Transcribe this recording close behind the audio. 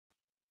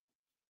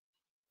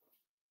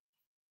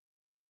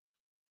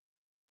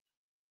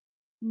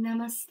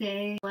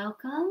Namaste.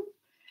 Welcome.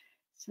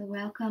 So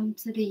welcome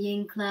to the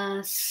Yin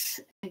class.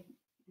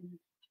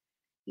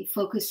 We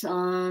focus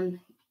on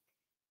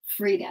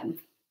freedom.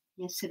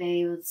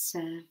 Yesterday was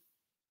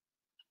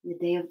the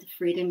day of the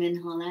freedom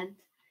in Holland.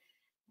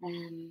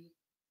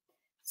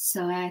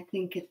 So I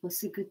think it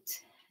was a good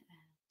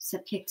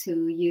subject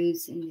to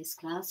use in this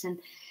class. And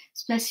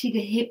especially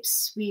the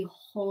hips, we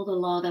hold a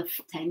lot of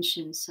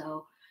tension.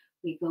 So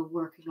we go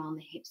working on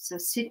the hips. So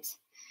sit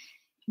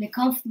in a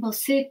comfortable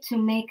sit to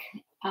make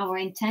our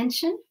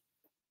intention.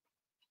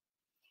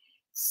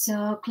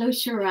 So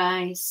close your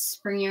eyes,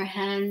 bring your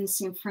hands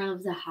in front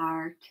of the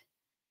heart,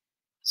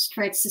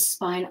 stretch the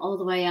spine all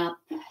the way up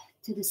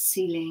to the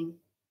ceiling,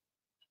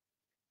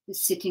 the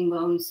sitting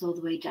bones all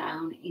the way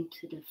down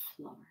into the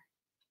floor.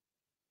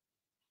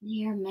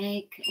 Here,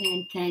 make an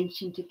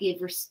intention to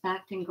give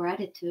respect and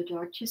gratitude,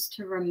 or just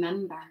to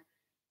remember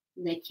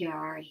that you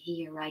are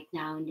here right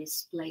now in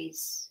this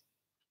place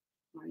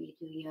where you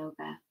do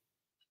yoga.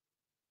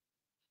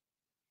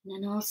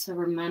 And then also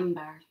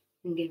remember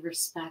and give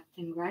respect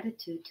and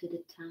gratitude to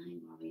the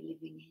time where we're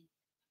living in.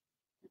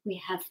 That we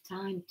have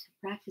time to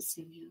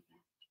practicing yoga.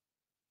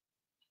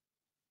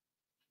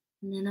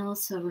 And then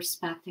also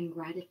respect and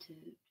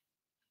gratitude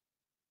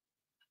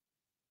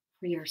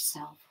for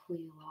yourself, who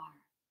you are.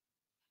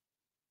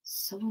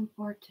 So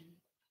important,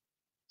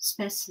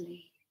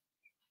 especially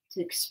to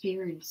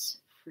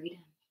experience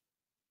freedom.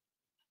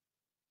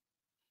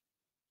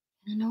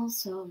 And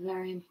also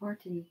very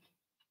important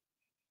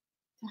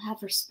to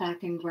have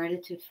respect and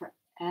gratitude for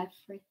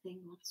everything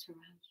that's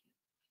around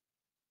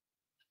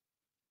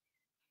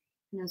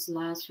you. And this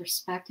allows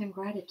respect and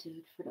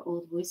gratitude for the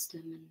old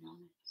wisdom and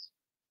knowledge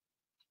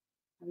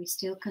that we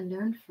still can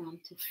learn from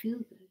to feel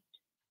good,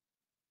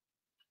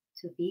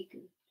 to be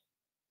good,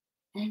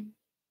 and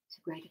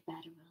to create a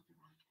better world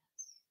around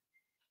us.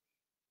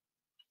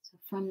 So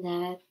from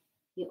that,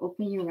 you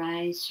open your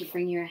eyes, you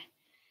bring your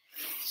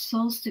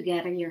soles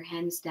together, your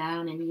hands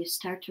down, and you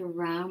start to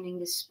rounding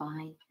the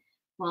spine.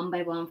 One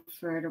by one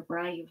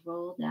vertebra, you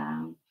roll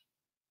down.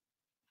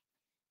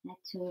 And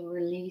to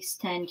release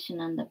tension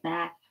on the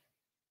back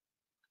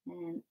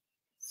and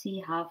see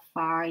how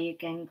far you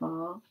can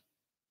go.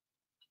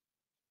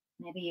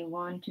 Maybe you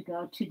want to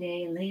go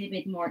today a little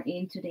bit more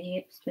into the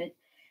hips, but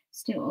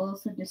still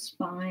also the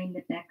spine,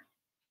 the back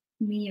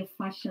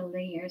myofascial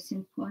layer is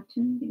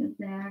important because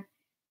there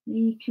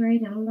we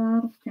create a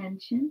lot of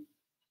tension.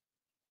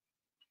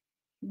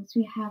 Because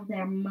we have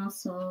their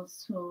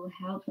muscles who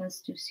help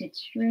us to sit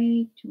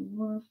straight, to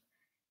work,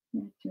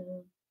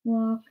 to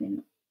walk,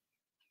 and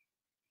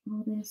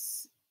all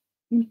these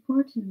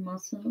important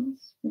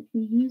muscles, but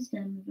we use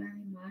them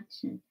very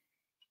much, and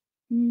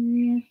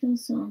we react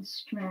also on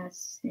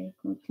stress. They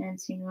go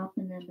tensing up,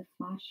 and then the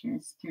fascia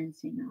is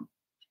tensing up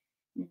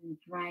and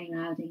drying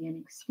out and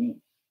getting stiff.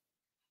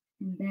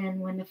 And then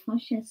when the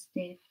fascia is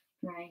stiff,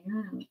 drying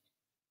out,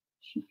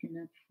 she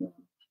cannot flow.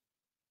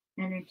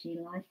 Energy,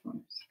 life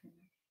force cannot flow.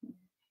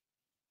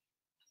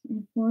 It's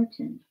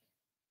important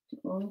to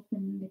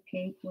open the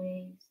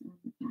gateways on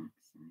the back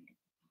side of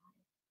the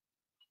body.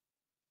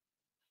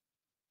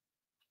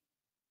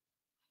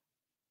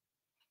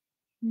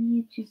 And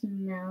you're just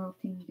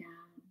melting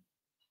down.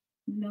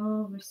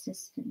 No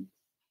resistance.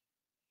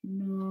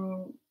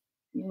 No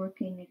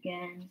working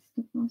against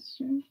the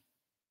posture.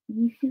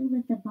 You feel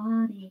that the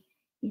body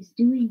is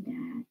doing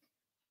that,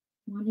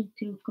 wanting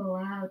to go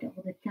out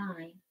all the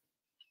time.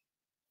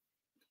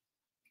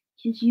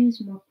 Just use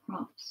more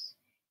props.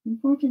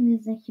 Important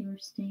is that you're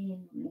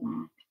staying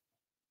relaxed.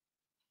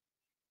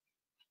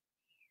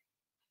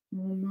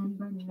 And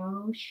remember,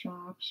 no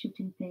sharp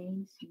shooting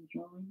pains in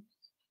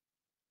joints,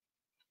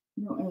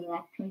 no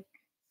electric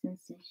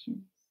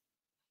sensations,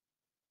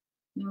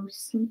 no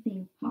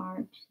sleeping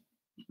body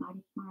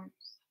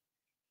parts.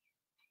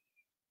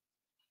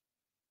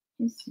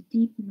 Just a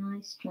deep,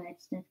 nice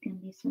stretch that can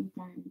be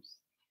sometimes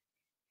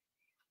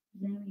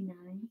very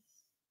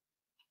nice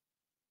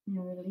and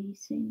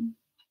releasing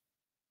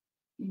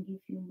and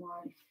give you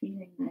more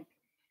feeling like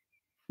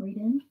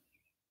freedom.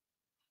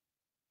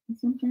 And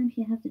sometimes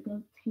you have to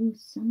go through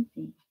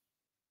something,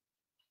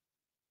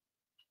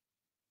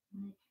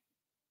 like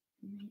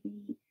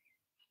maybe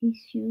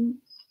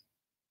issues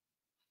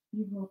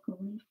you walk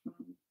away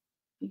from,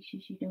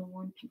 issues you don't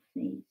want to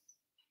face.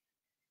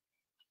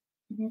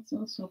 And that's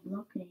also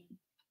blocking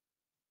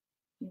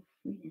your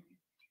freedom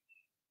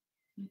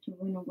and to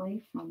run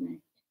away from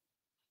it.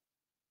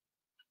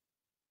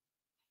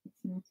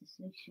 It's not a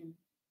solution.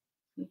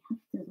 We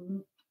have to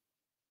look,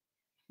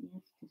 we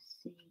have to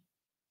see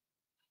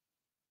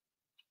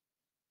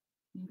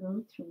and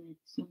go through it.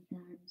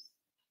 Sometimes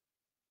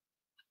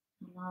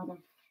a lot of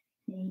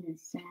pain and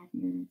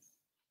sadness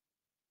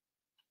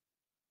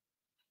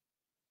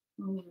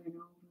over and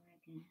over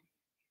again.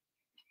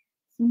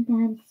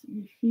 Sometimes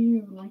we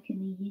feel like in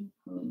a yin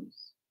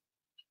pose,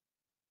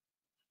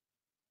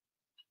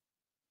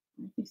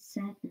 like a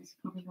sadness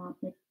coming up,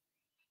 but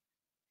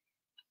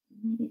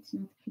maybe it's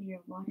not clear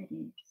what it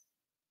is.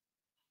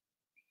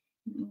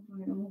 And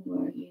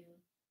over you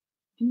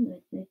do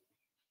it, but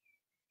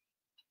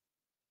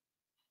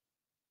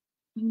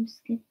Don't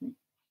skip it.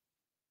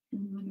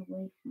 Don't run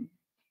away from it.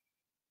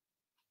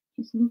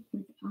 Just look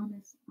with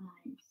honest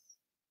eyes.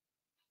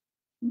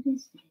 What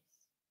is this?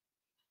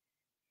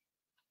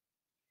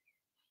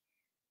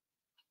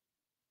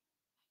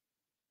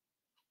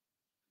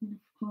 And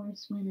of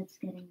course, when it's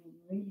getting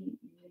really,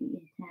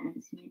 really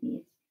intense, maybe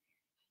it's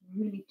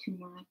really too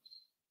much,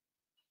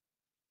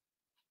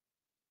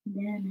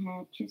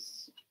 then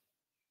just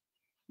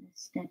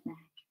step back.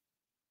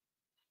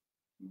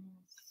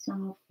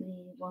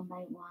 Softly, one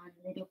by one,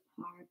 little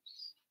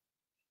parts.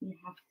 You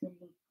have to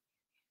look.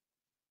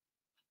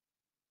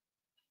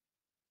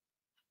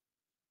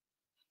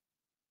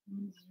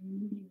 And it's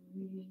really,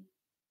 really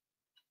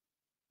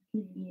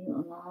giving you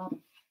a lot of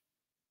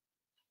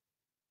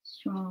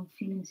strong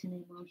feelings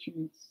and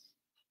emotions.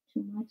 It's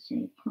too much.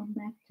 So come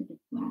back to the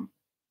breath.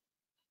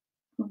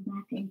 Come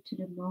back into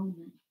the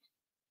moment.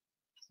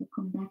 So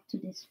come back to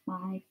this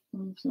 5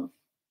 points of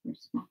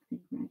respect and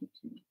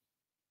gratitude.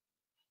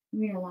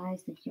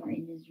 Realize that you're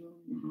in this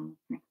room now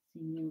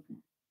practicing yoga.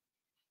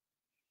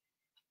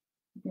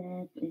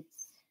 That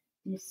it's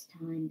this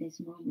time, this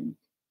moment,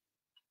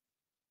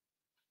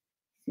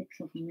 6th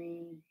of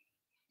May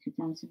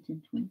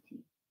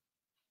 2020.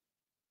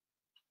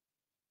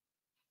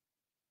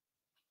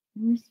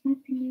 And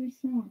respecting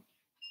yourself,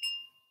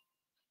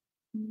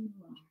 who you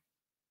are.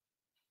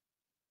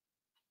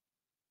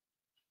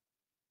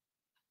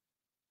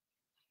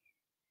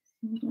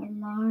 So the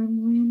alarm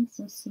went,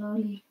 so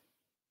slowly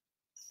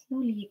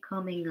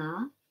coming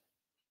up.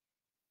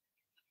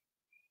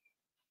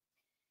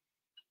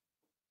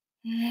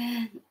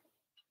 And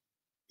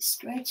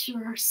stretch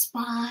your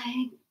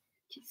spine.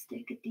 Just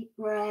take a deep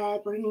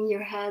breath, bringing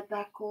your head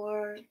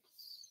backwards.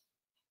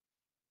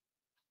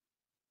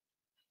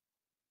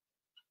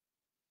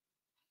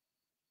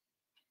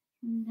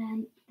 And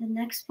then the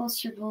next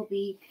posture will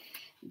be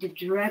the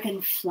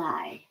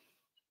dragonfly,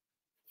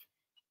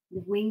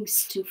 the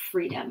wings to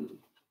freedom.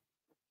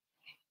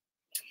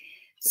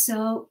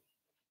 So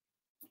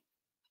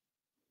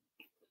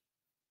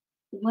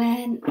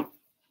when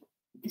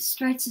the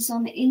stretch is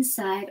on the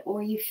inside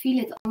or you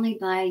feel it only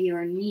by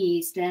your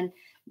knees, then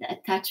the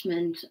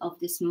attachment of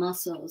these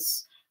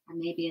muscles are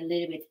maybe a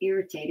little bit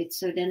irritated.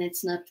 So then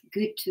it's not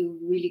good to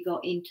really go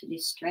into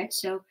this stretch.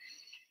 So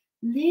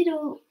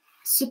little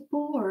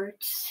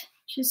support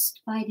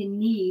just by the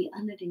knee,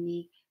 under the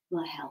knee,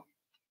 will help.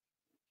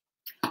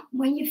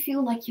 When you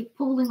feel like you're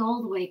pulling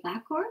all the way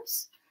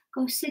backwards,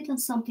 go sit on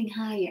something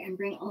higher and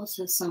bring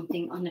also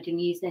something under the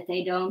knees that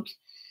they don't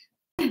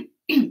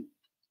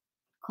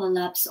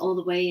collapse all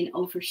the way in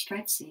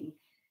overstretching.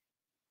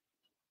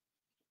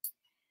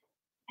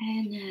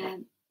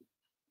 And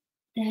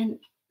then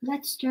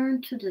let's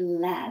turn to the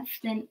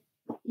left. And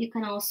you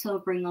can also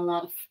bring a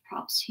lot of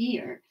props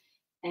here,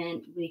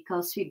 and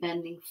because we're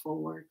bending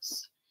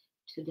forwards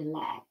to the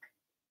leg.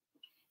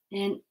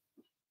 And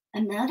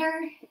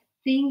another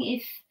thing,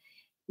 if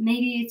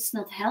maybe it's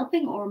not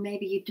helping or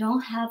maybe you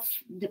don't have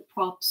the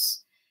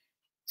props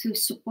to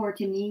support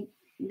the knee,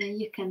 then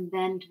you can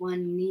bend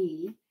one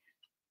knee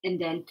and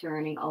then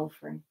turning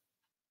over.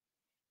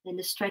 Then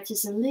the stretch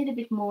is a little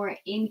bit more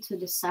into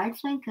the side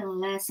flank and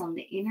less on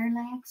the inner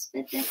legs,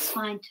 but that's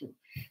fine too.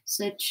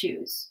 So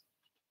choose.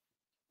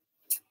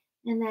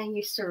 And then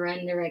you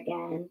surrender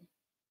again.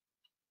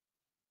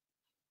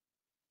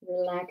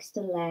 Relax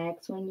the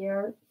legs. When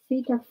your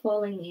feet are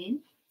falling in,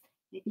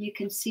 maybe you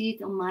can see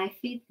it on my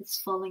feet, it's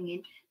falling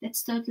in.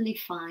 That's totally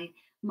fine.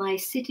 My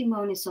sitting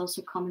bone is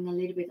also coming a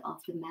little bit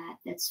off the mat.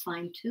 That's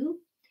fine too.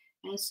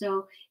 And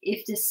so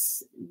if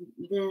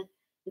the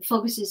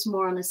focus is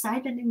more on the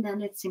side bending,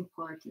 then it's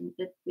important.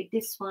 But with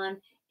this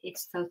one,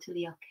 it's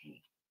totally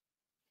okay.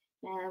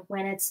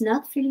 When it's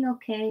not feeling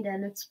okay,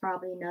 then it's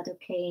probably not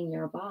okay in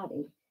your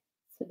body.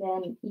 So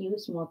then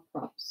use more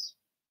props.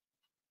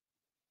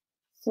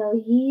 So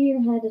here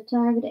the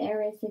target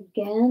area is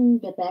again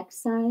the back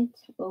side,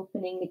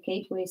 opening the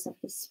gateways of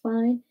the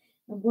spine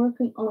and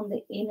working on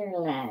the inner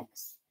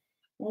legs.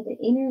 Now the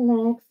inner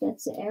legs,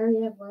 that's the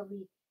area where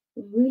we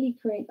really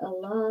create a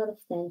lot of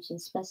tension,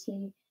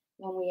 especially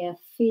when we have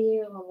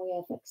fear, when we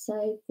have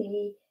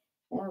anxiety,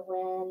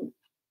 when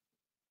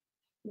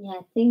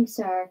things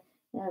are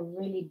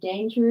really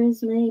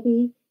dangerous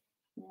maybe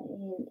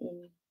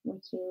in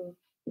what you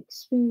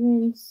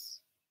experience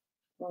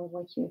or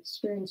what you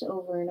experience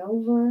over and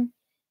over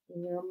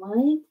in your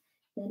mind,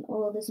 then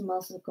all these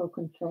muscles go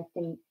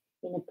contracting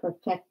in a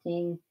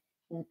protecting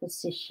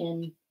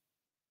position.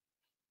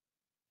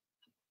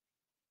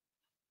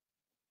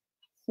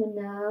 So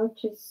now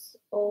just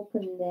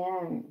open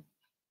there.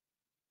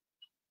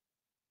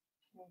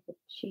 The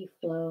chi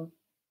flow.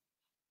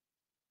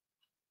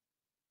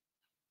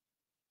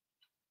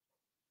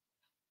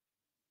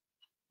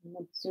 And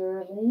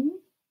observing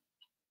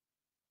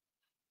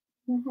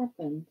what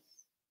happens.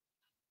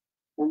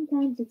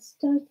 Sometimes it's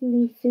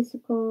totally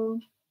physical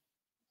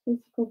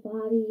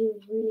body,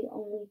 you really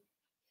only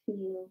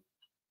feel.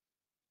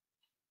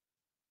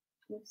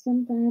 And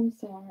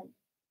sometimes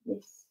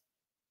these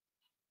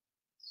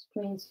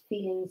strange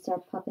feelings are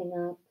popping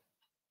up.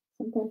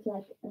 Sometimes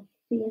like a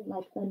feeling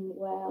like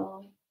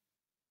unwell,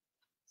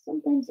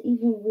 sometimes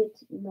even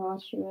with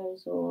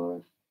nauseous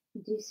or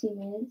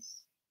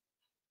dizziness.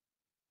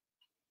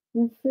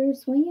 And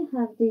first, when you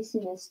have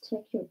dizziness,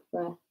 check your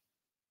breath.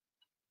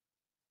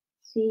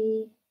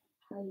 See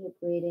how you're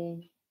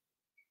breathing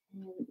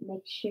and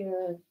make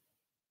sure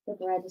the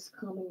breath is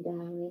coming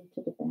down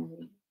into the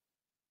belly.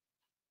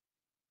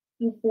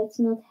 If that's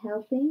not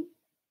helping,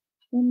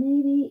 then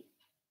maybe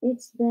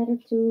it's better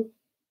to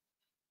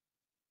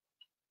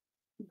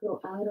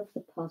go out of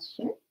the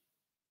posture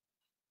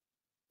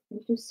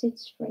and to sit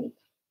straight.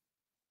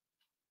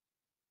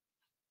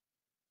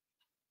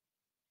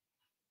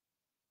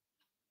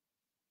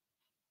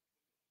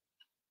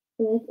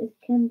 But it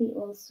can be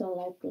also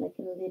like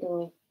a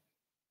little,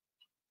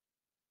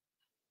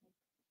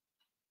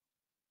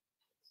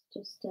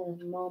 just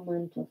a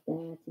moment of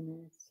that, and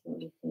then it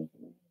slowly fade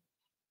away.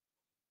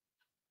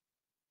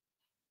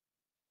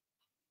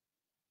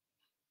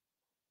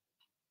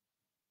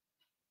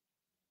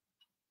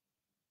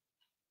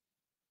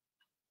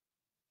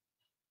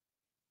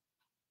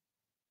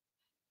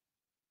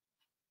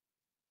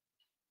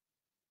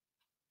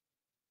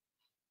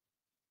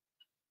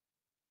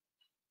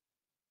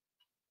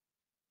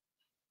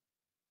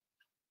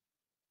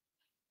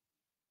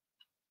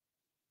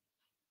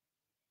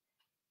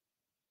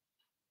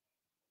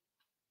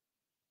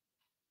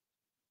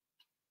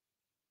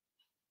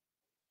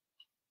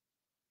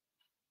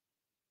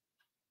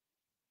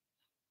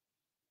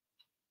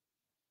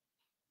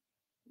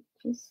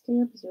 Just stay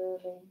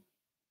observing.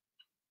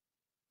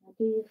 How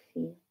do you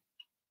feel?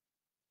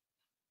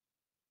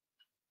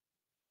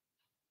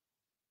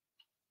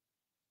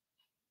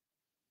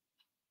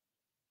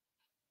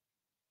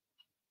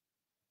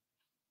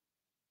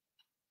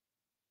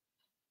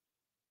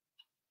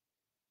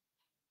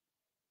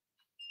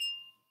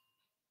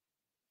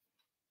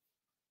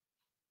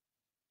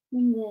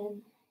 And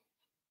then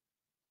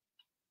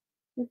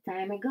The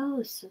timer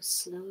goes, so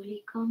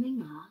slowly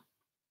coming up.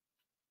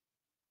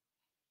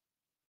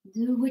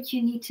 Do what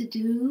you need to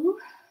do,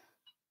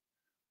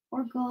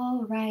 or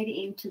go right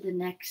into the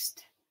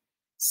next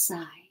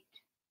side.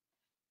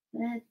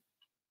 But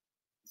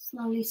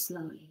slowly,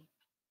 slowly.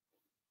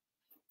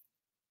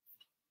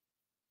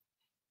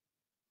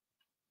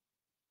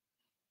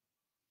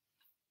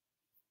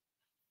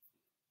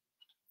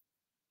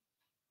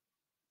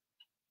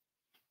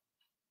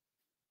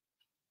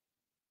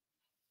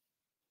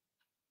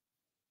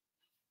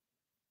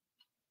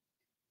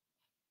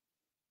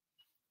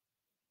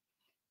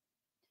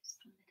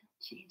 Just a little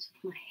change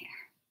of my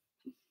hair.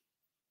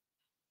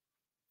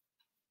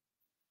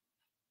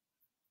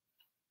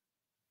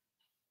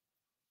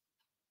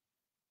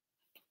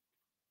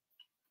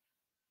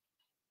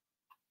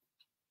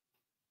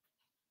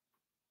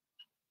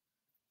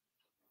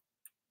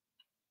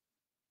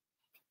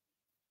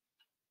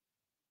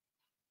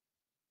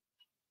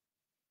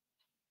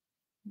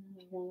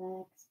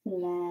 relax the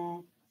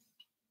legs,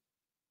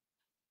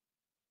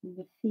 and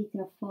the feet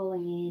are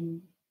falling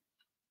in.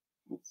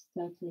 It's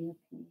totally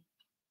okay.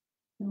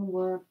 Don't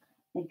work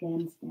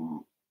against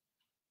that.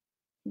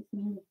 Just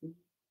let it be.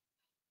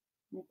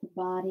 Let the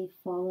body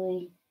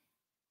following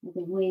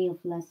the way of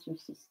less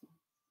resistance.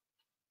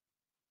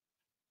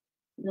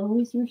 But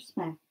always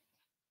respect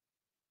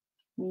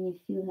when you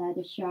feel had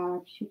a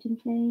sharp shooting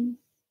pains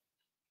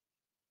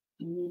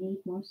and you need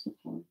more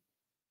support.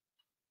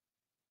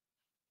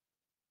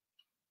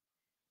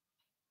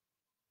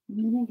 And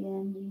then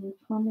again, you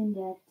come in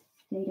that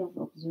state of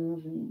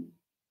observing.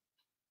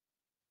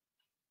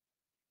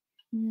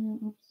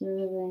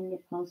 Observing the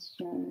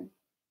posture,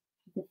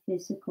 the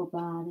physical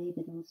body,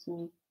 but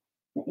also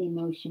the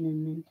emotion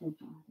and mental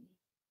body.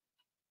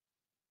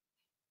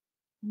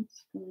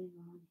 What's going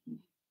on here?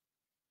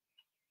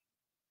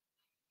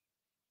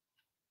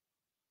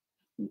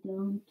 We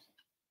don't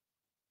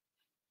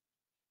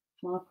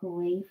walk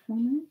away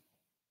from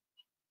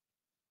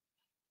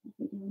it.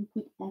 We don't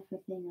put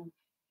everything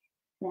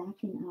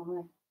back in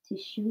our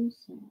tissues.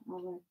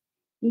 Our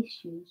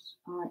issues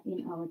are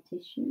in our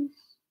tissues,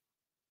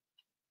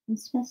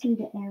 especially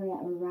the area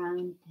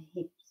around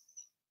the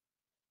hips,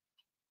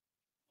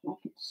 like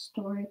a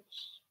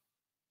storage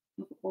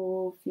of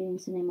all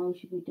feelings and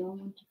emotions we don't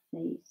want to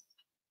face.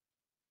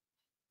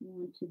 We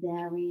want to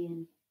bury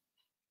and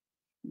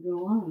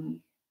go on,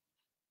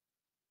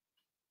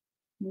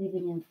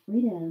 living in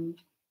freedom.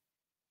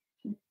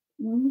 But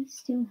when we're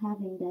still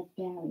having that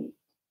buried,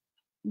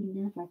 we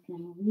never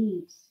can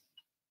reach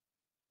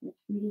that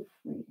real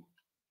freedom.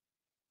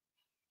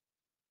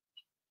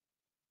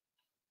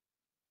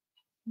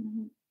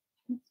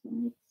 That's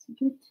why it's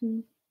good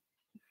to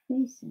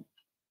face it,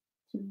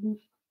 to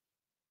look,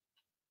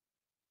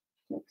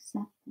 to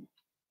accept it.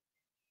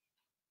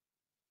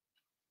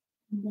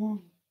 And then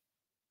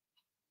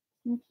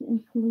try to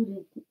include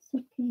it. It's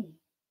okay.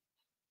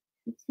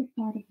 It's a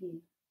part of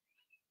you.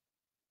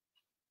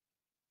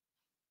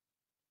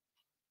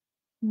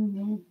 And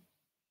then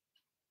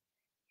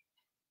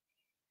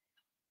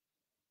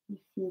you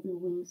feel the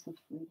wings of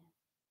freedom.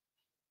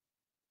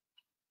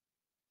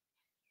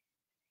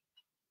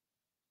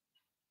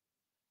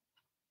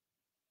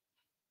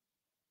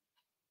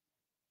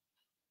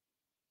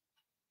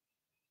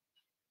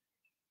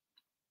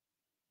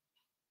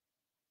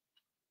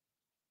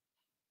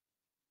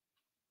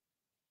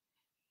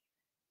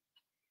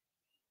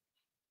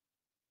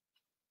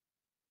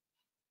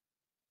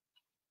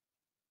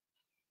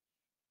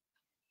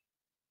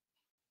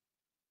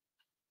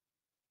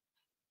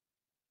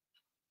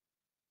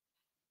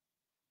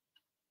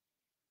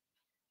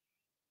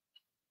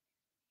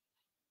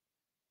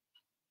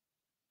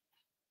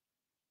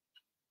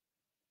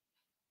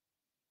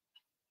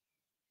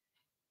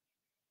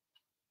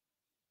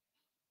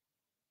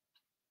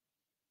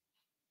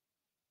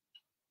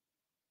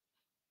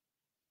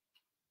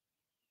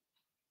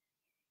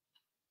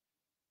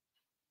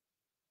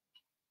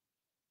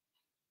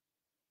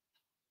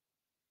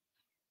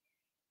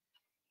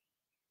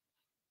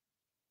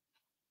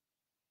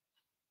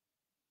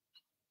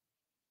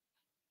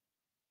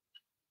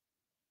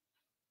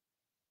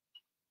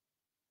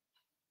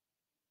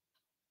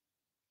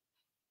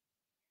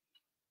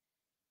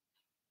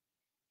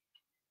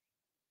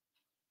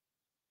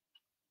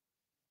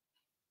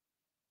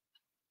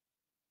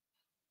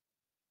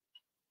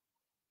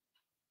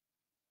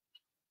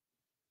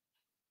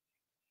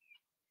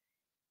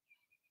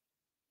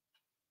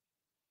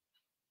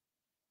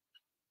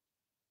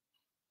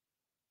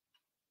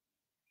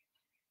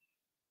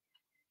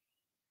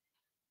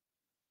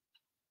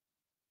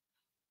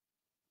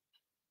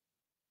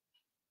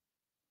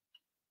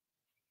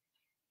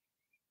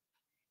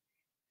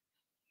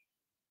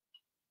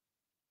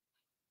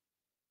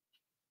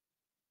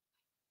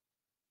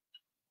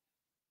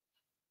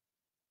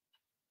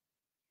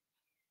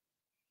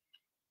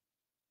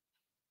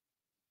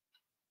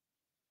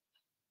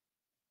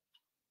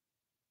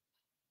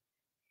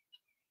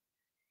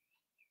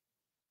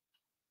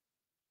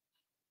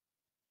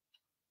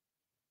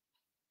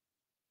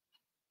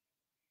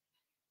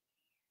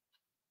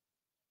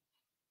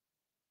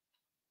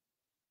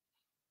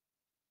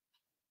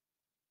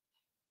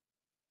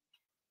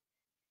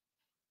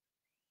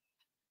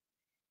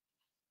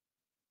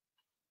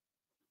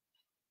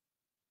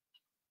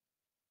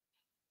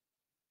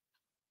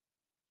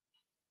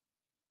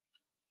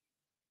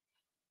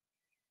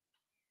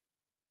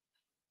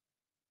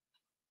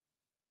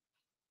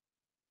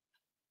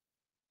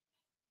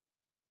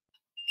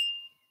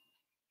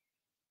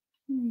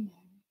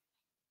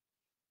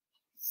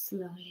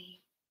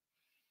 Slowly,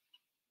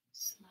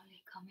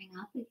 slowly coming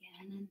up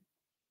again. And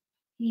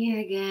here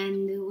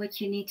again, do what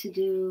you need to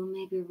do.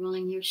 Maybe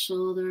rolling your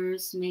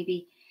shoulders,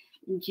 maybe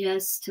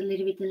just a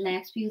little bit the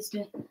legs, because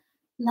the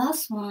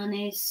last one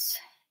is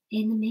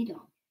in the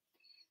middle.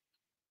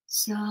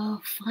 So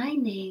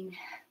finding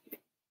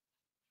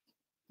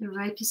the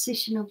right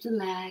position of the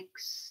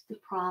legs, the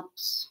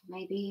props,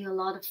 maybe a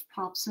lot of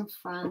props in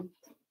front.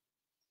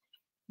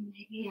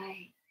 Maybe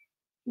I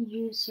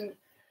use a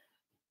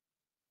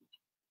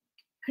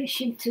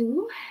cushion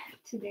too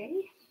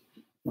today.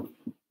 And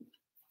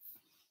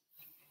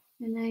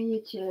then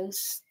you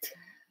just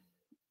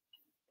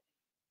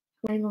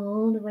going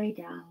all the way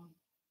down.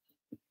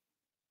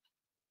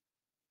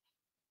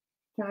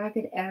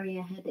 Target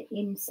area at the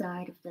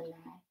inside of the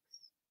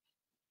legs.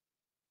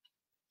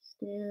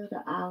 Still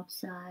the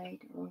outside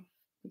of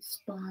the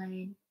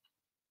spine,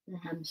 the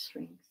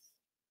hamstrings.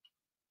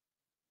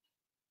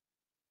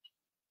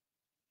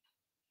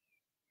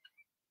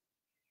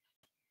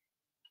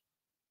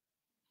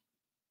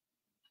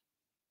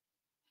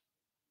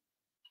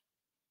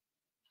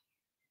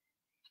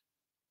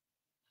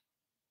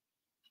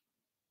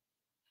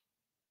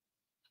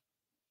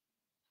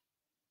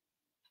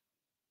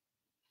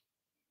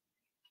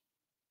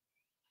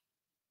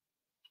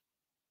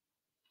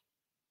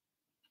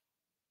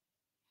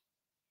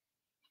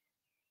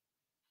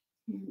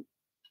 And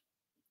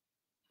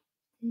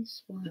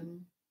this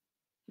one,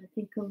 I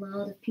think a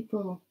lot of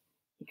people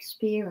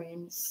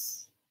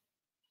experience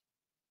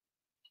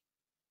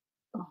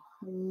a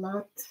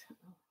whole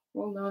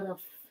lot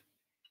of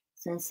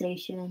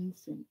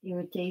sensations and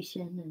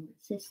irritation and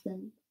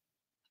resistance.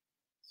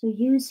 So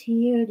use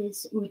here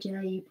this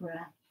Ujjayi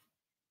breath,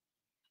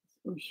 this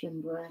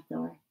ocean breath,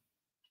 or I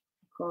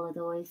call it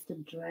always the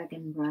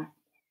dragon breath.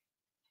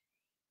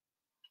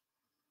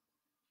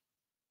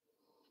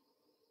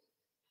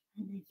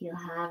 And then you're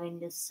having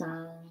the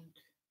sound,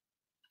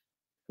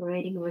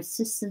 creating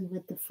resistance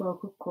with the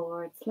vocal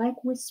cords,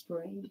 like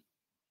whispering.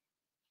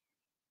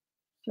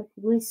 It's like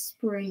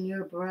whispering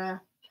your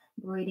breath,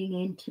 breathing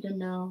into the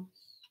nose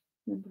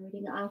and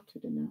breathing out to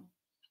the nose.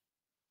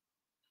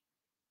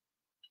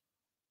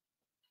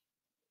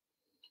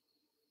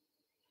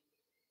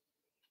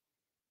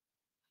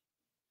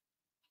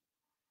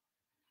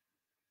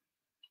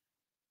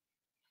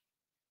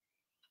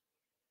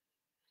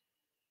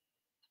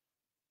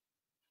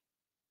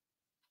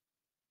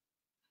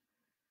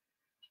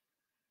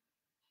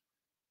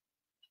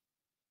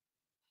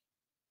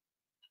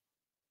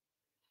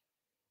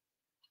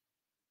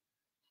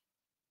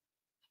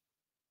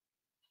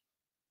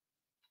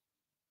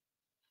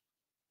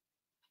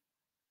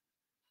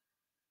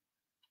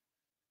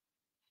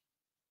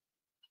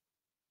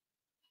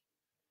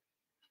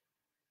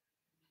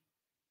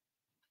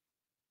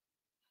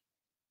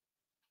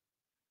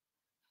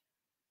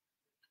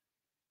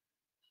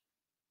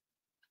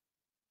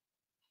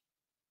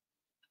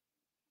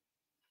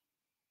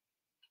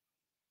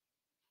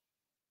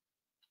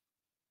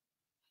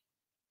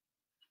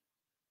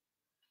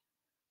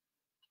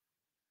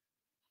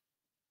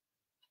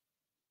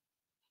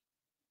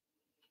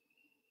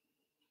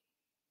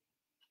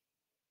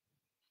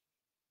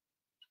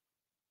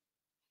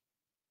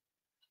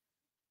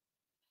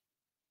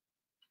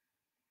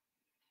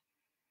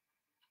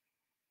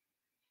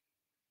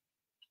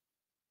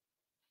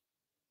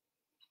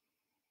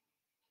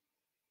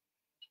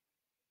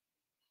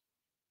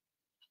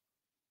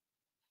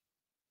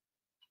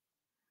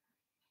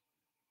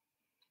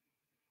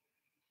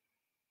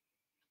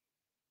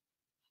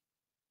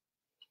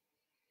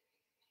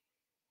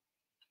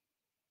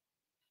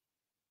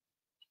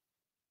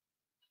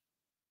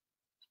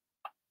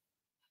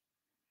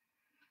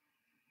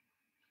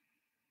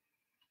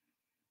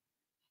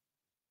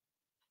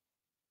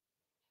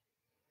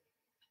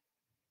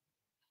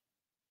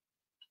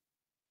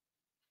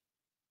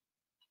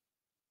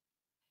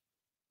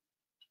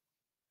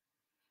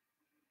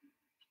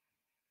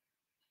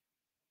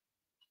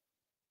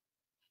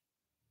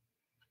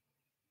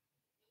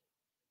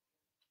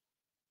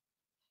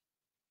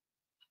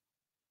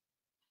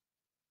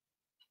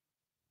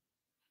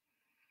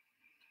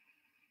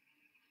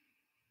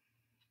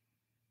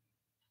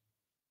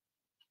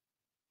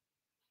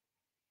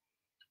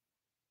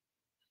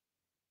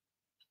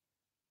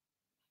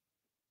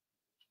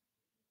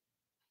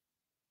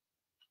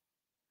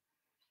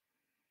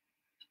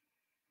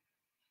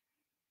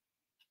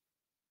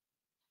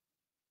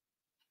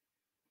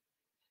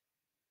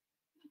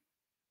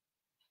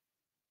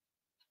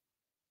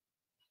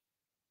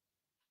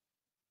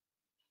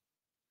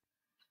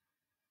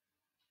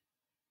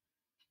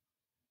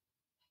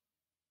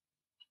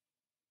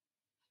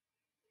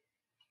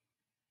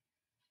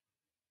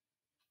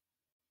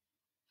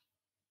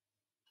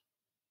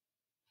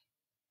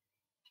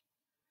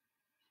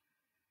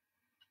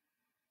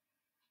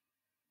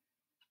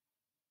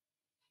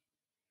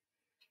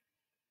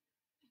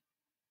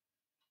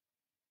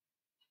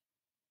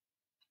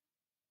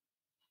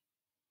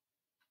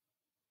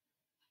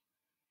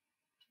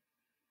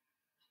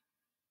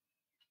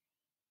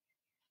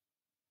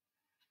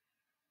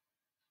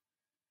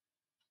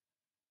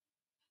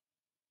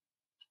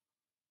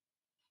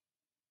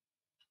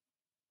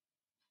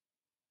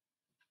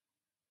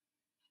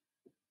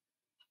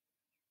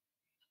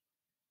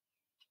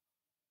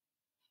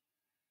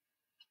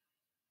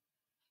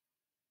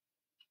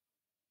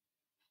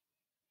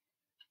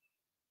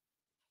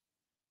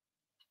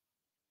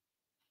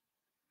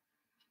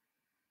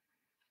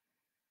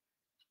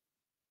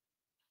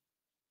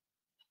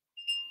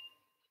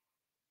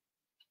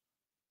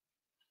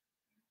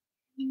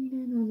 And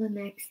then on the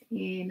next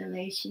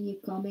inhalation,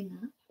 you're coming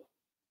up.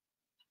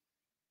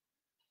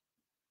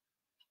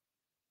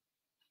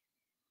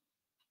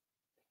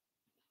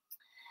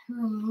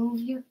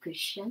 Remove your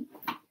cushion.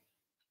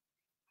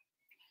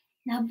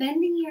 Now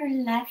bending your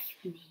left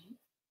knee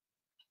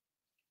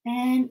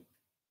and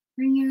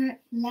bring your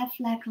left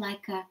leg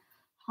like a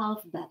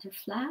half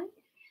butterfly.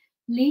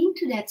 Lean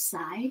to that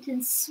side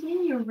and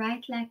swing your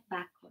right leg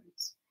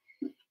backwards.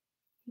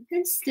 You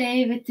can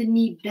stay with the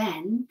knee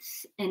bent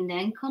and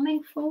then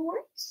coming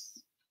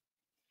forwards.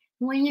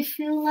 When you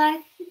feel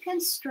like, you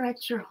can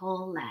stretch your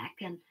whole leg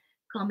and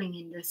coming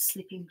in the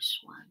sleeping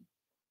swan.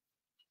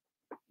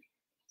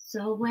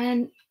 So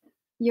when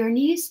your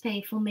knee is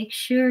painful, make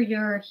sure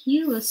your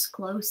heel is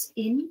close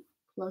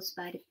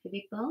by the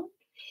pubic bone.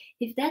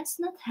 If that's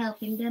not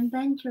helping, then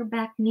bend your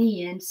back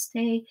knee and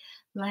stay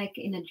like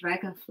in a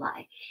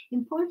dragonfly.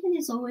 Important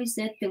is always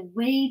that the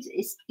weight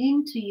is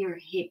into your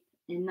hip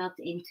and not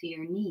into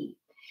your knee.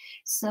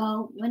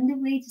 So when the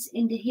weight is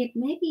in the hip,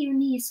 maybe your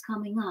knee is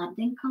coming up,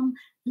 then come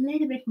a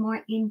little bit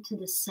more into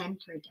the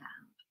center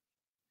down.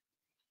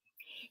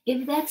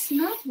 If that's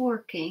not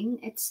working,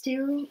 it's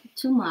still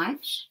too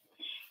much,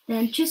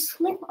 then just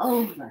flip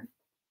over,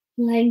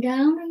 lying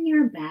down on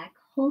your back,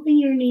 holding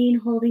your knee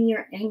and holding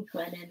your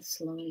ankle, and then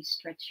slowly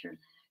stretch your leg.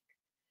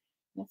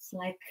 That's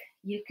like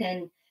you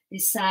can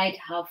decide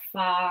how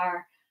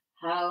far,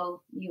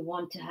 how you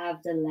want to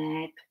have the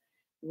leg,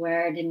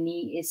 where the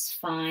knee is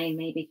fine,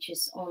 maybe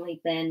just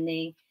only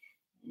bending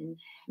and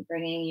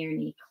bringing your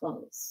knee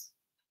close.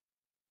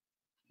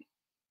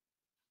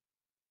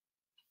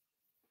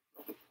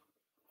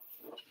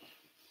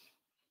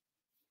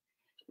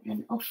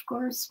 And of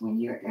course, when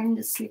you're in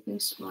the sleeping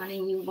swan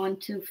and you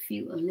want to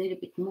feel a little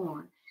bit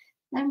more,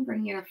 then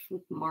bring your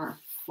foot more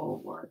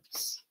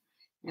forwards.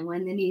 And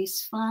when the knee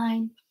is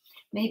fine,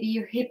 maybe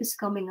your hip is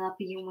coming up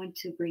and you want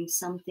to bring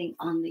something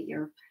under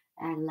your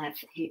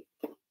left hip.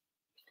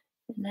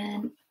 And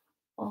then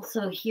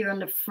also here on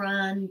the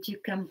front, you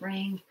can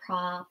bring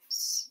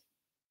props,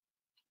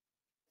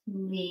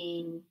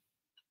 lean,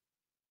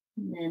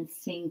 and then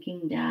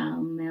sinking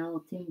down,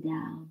 melting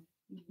down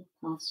in the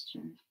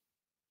posture.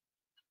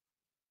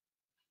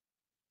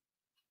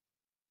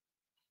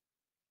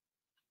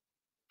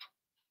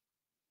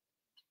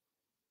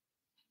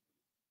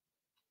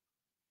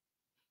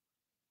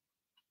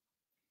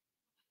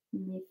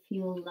 And if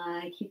you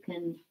like, you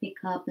can pick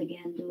up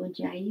again, do a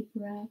Jai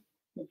breath,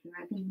 the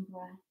dragon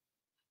breath,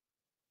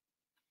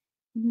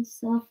 in a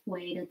soft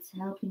way that's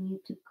helping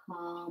you to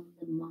calm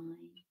the mind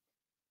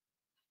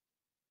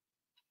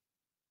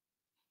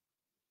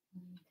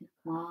and to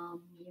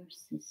calm your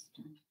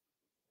system.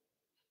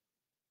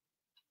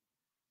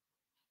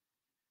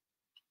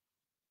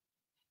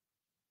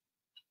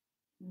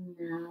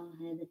 Now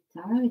the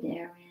target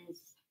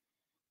areas,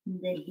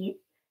 the hip,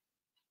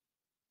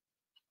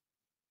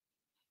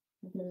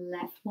 the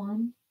left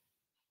one,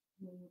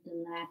 the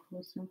leg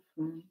was in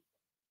front.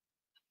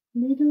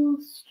 Little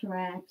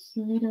stretch,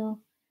 little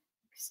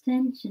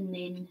extension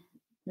in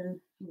the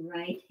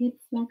right hip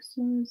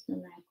flexors, the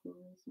leg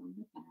was on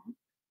the back.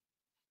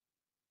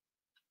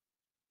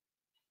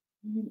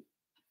 And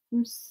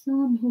for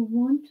some who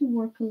want to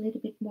work a little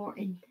bit more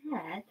in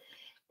that,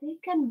 they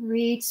can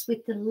reach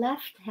with the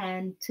left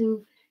hand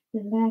to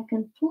the leg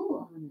and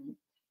pull on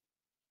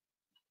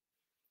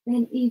it.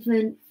 And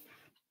even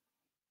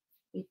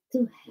with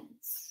two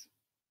hands.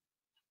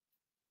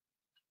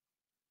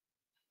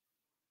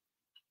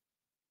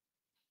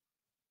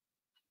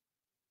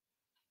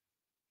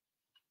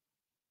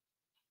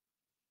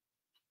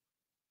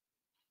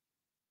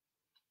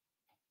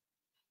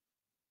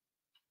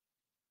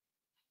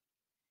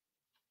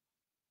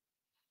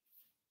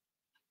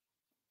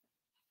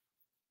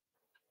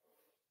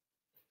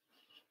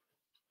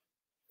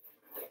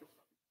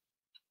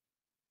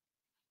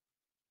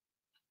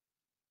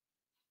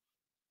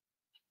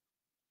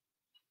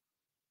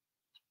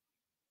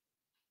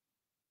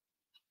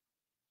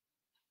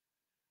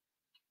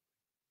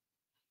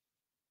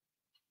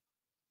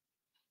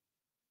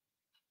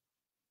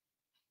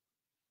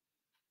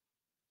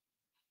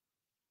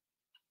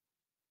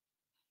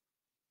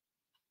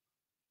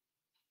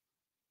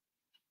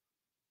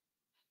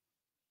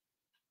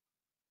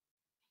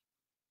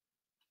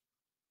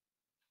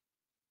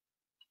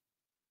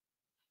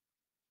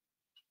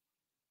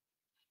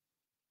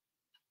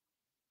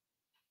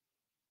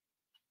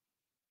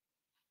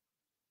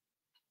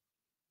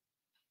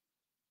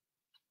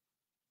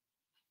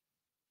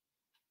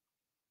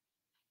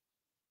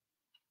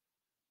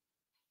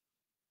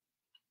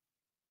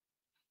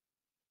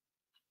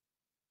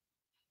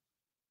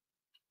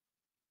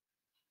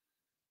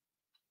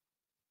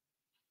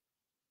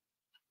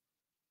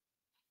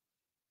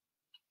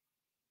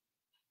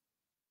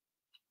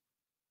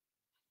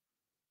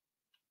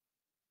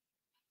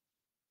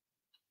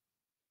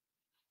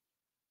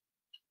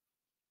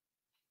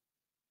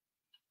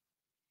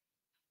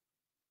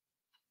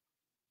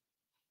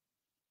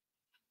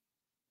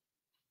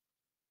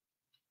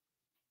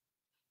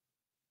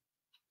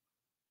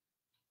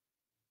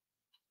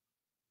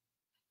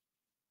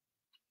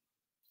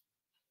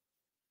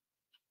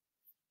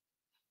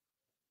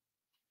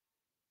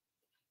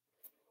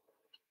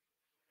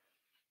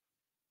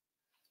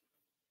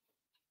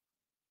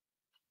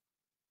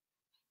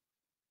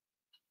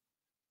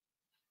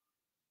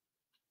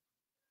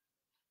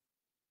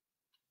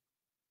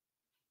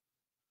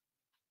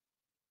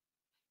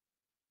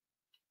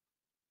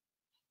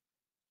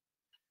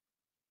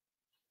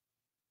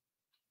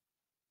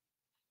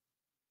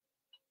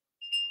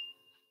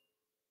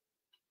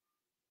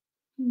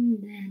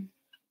 And then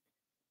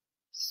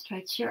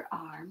stretch your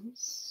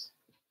arms.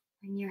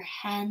 Bring your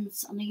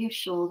hands under your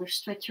shoulders.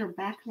 Stretch your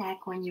back leg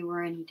when you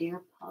were in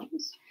deer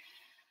pose.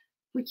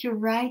 Put your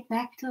right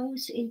back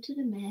toes into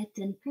the mat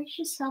and press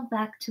yourself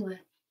back to a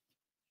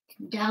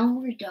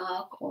downward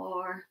dog,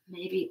 or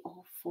maybe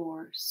all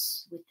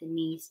fours with the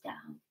knees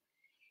down.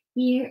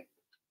 Here,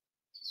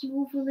 just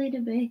move a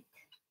little bit.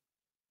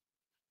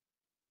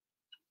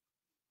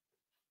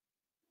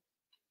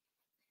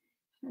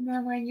 And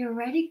then when you're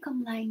ready,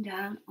 come lying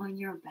down on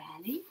your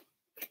belly.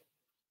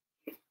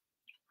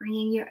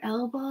 Bringing your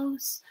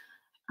elbows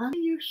under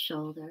your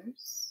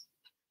shoulders.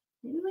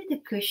 Maybe with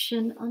a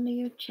cushion under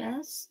your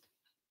chest.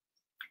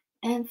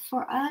 And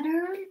for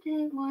others,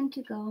 they want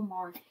to go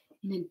more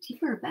in a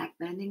deeper back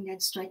bending, then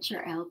stretch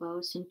your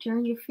elbows and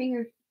turn your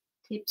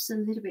fingertips a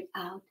little bit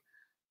out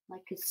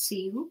like a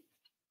seal.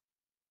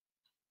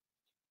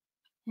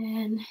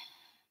 And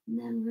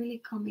then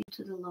really come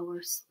into the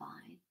lower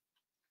spine.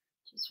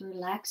 Just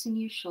relaxing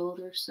your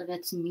shoulders, so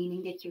that's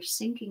meaning that you're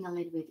sinking a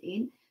little bit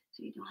in,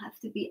 so you don't have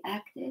to be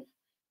active,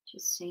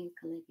 just sink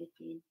a little bit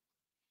in.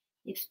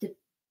 If the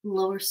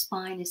lower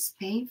spine is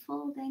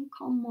painful, then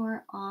come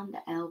more on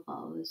the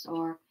elbows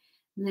or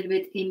a little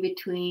bit in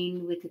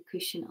between with a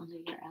cushion under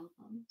your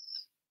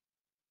elbows.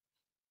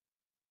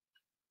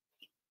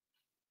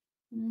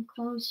 And then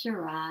close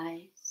your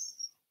eyes.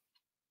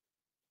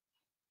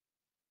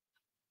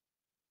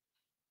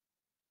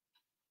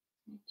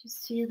 And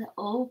just feel the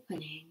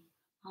opening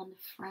on the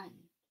front.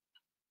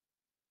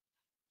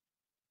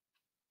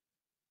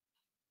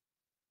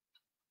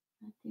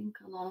 I think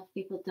a lot of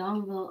people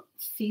don't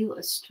feel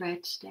a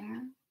stretch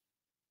there.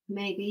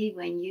 Maybe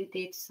when you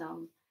did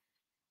some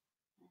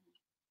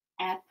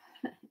ab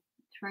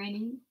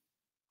training.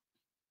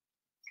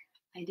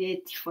 I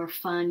did for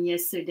fun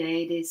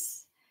yesterday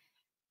this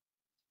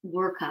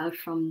workout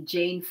from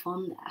Jane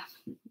Fonda.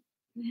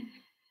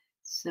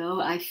 So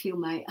I feel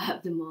my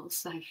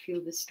abdominals, I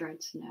feel the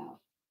stretch now.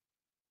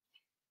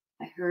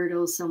 I heard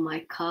also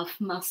my calf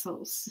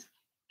muscles.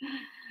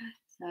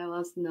 So I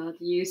was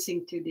not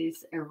using to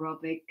this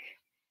aerobic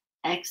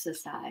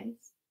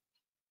exercise.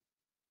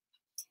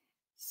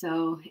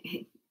 So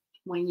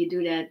when you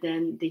do that,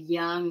 then the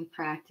yang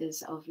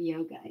practice of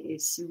yoga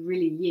is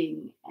really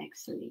yin,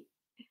 actually.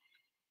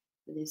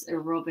 This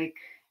aerobic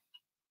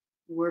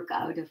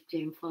workout of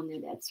Jane Fonda,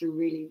 that's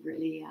really,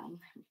 really young.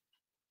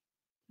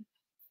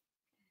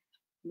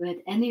 But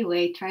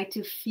anyway, try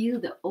to feel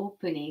the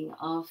opening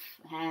of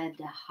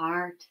the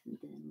heart,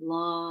 the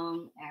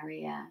lung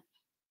area,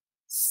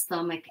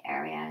 stomach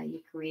area.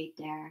 You create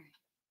there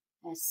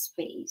a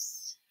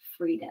space,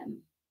 freedom.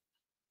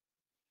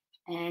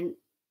 And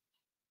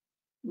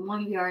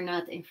when we are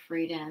not in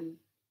freedom,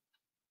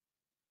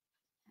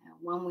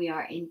 when we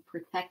are in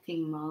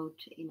protecting mode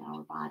in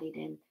our body,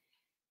 then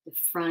the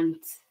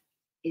front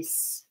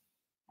is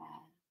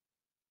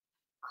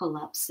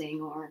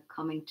collapsing or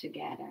coming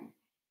together.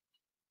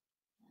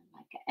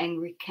 Like an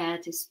angry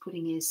cat is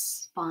putting his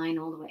spine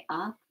all the way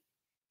up.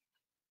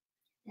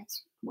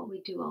 That's what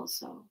we do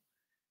also.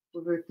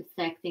 We're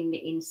protecting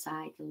the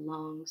inside, the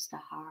lungs, the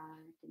heart,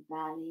 the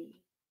belly,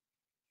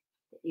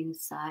 the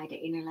inside, the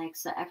inner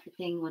legs. So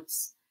everything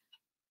what's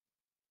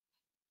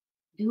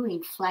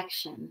doing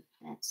flexion,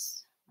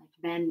 that's like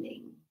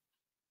bending,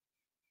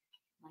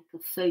 like a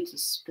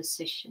fetus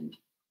position.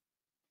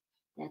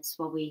 That's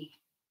what we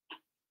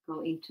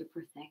go into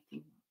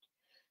protecting.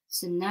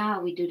 So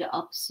now we do the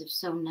opposite.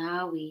 So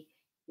now we're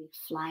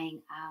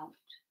flying out,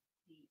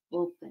 we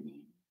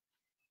opening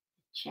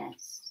the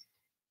chest.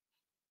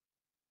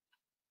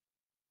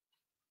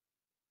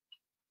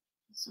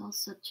 It's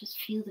also just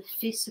feel the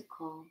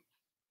physical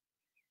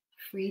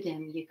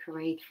freedom you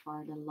create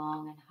for the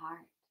lung and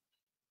heart.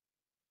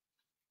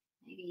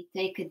 Maybe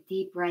take a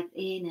deep breath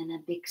in and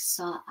a big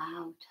sigh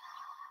out.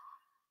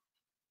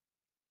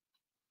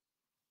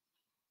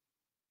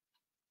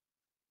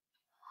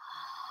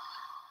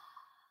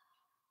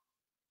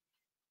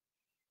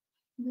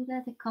 Do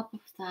that a couple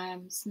of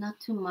times, not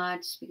too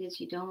much, because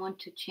you don't want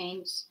to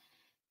change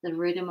the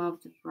rhythm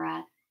of the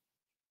breath.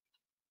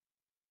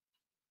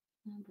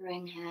 And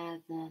bring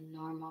the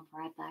normal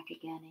breath back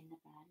again in the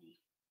belly.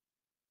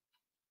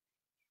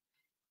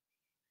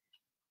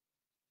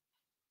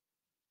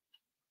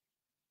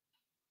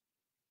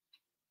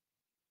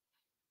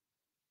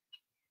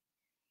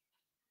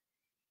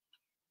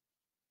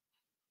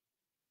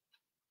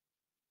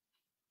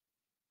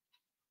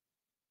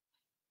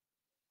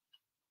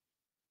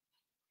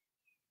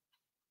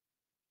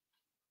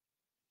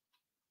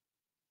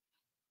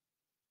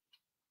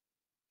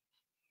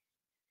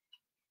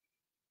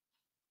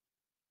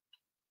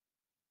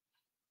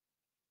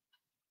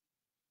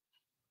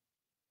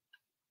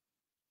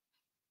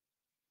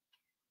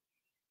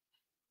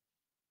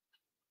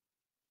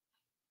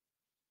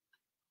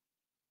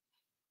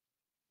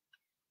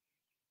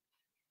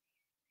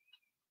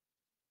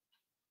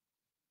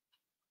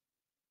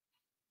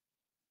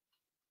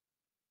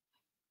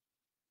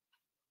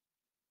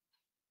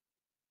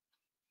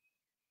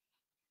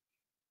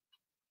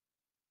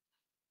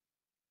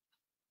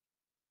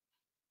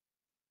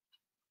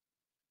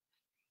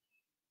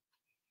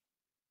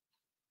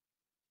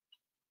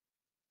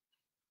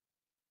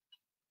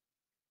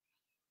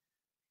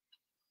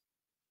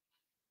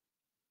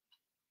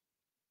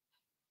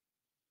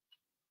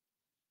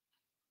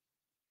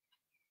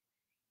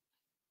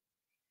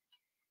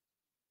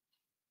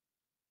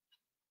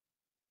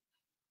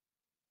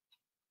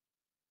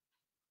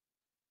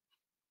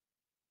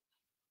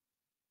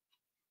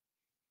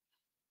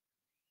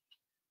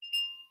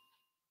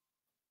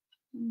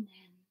 And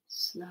then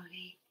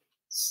slowly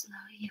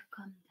you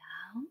come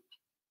down.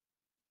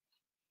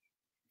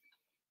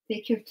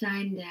 Take your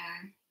time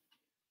there.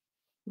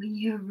 When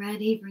you're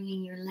ready,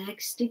 bringing your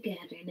legs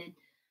together, and then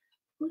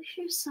push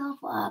yourself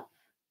up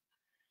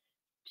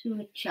to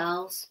a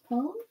child's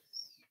pose.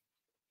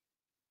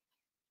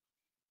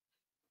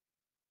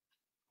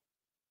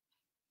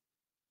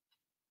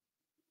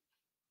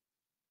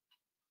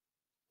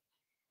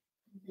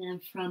 And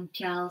then from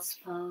child's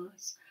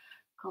pose,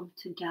 come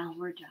to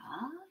downward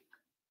dog.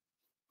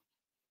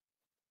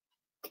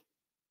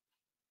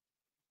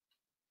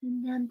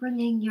 And then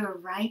bringing your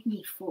right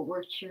knee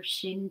forward, your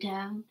shin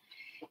down,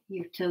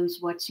 your toes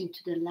watching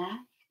to the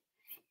left.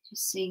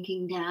 Just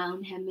sinking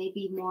down and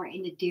maybe more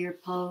in the deer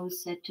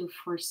pose, set to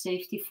for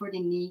safety for the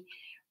knee.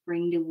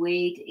 Bring the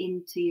weight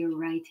into your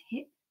right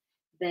hip,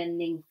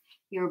 bending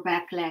your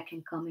back leg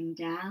and coming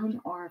down,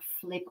 or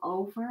flip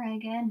over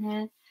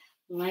again,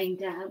 lying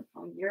down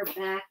on your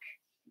back,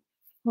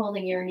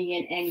 holding your knee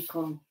and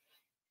ankle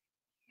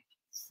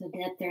so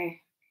that there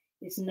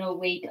is no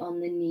weight on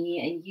the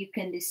knee, and you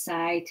can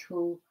decide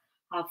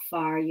how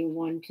far you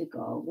want to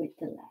go with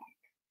the leg.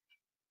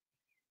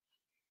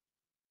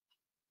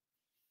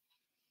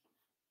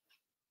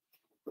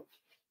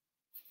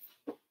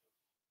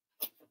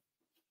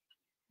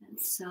 And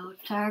so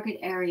target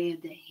area,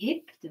 the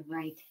hip, the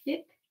right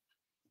hip.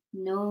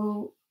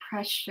 No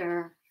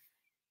pressure,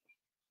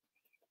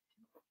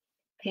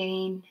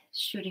 pain,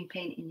 shooting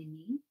pain in the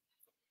knee.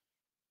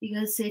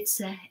 Because it's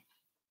a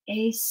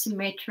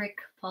asymmetric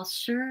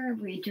posture,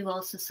 we do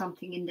also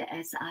something in the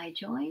SI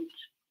joint,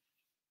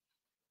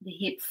 the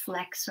hip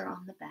flexor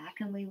on the back.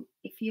 And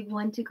if you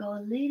want to go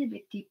a little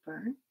bit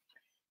deeper,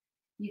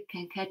 you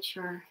can catch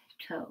your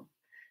toe.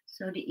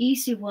 So the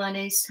easy one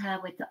is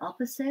with the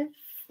opposite.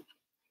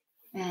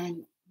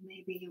 And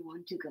maybe you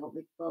want to go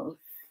with both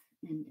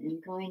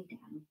and going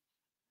down.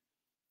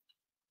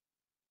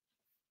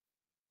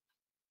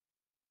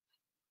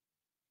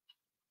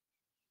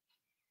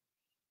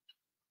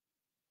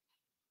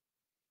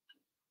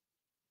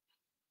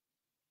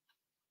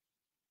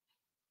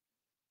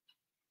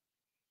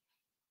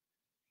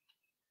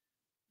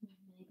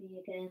 Maybe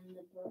again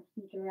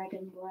the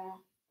dragon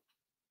breath,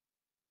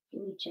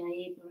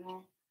 Ujjayi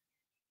breath,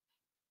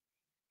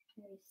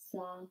 very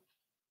soft.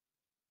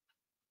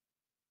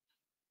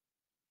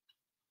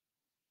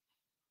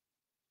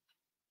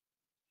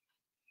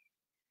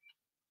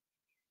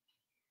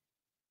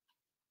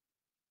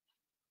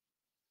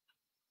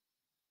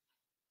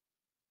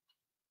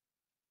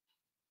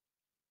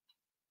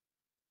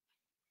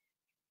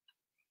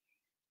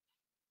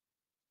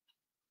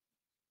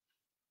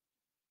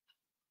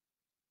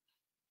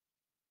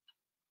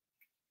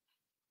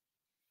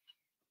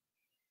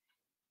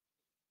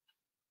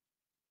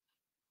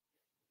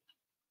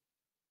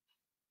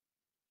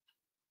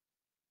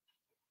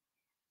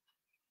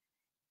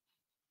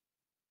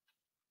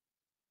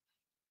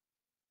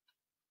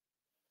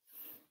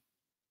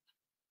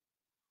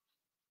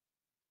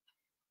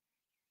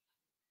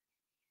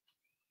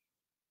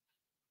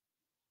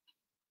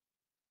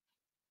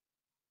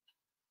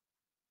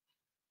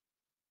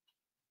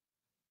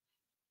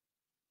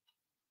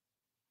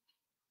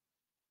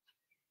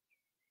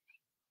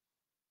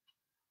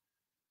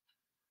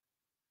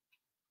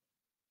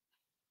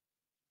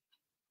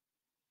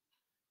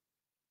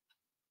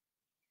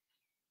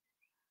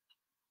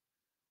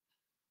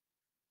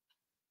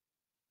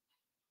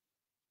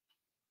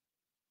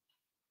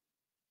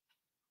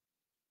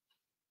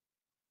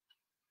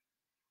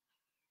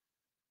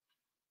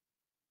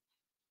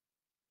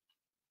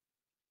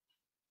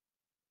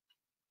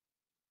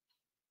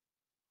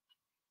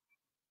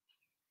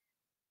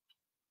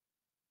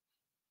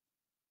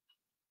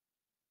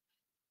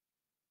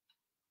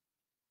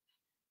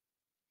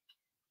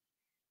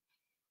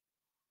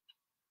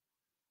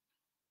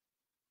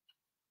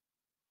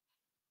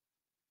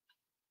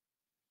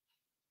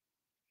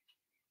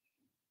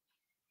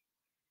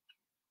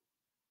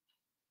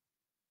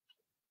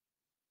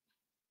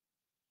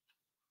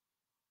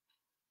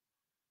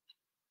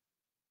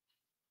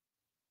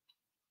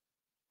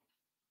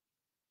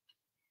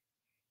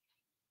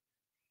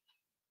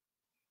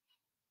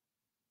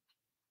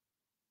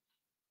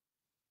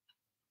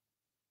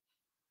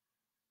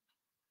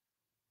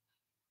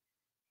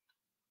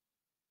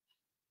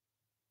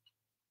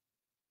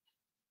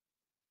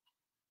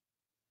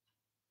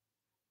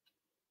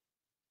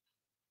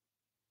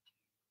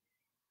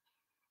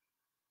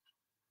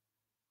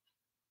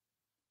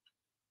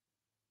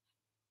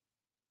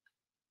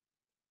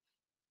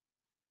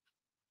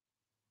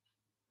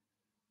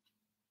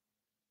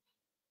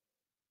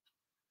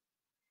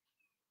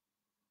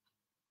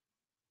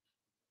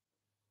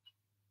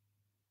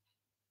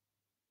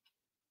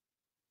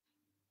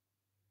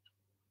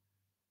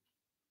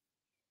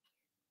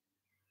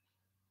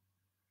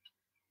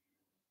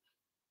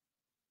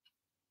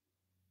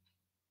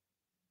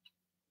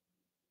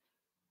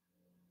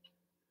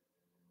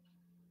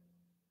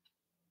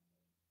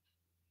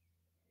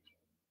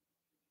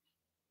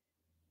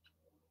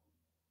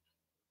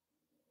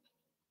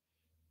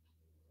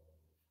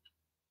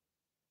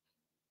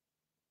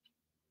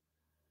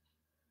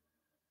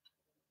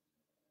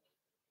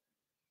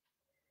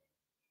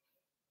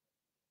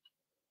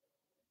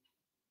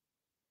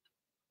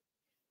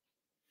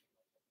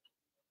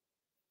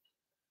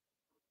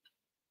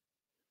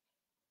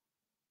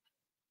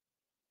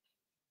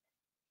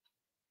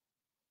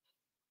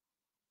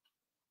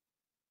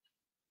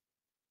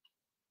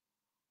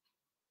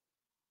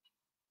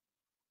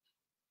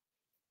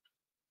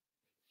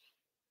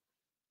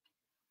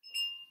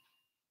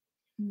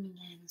 And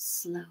then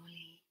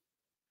slowly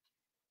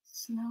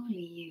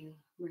you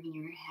bring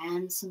your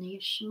hands on your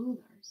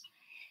shoulders.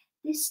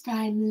 This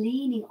time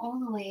leaning all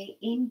the way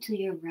into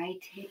your right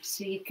hip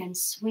so you can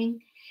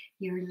swing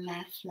your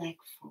left leg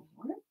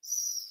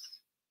forwards.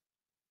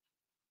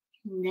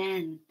 And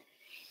then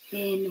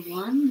in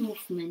one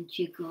movement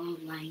you go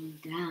lying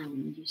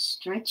down. You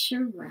stretch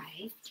your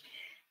right.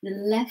 The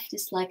left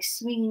is like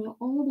swinging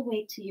all the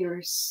way to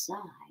your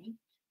side.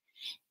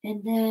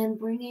 And then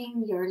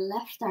bringing your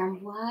left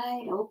arm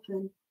wide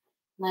open,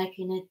 like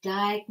in a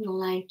diagonal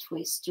line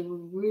twist. You're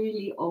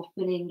really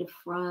opening the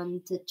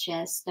front, the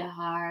chest, the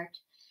heart,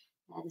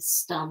 the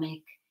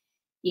stomach,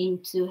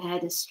 into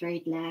head a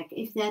straight leg.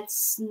 If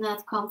that's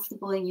not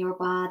comfortable in your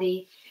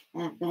body,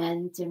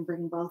 bend and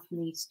bring both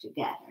knees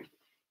together.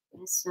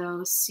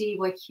 So see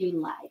what you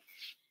like.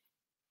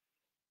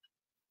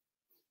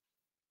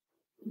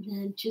 And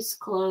then just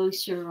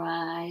close your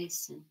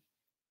eyes and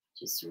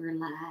just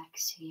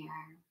relax here.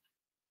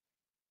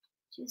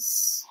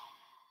 Just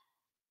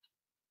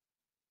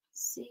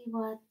see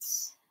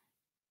what's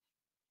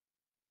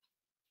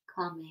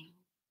coming,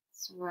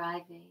 it's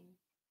arriving,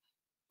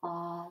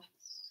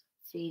 thoughts,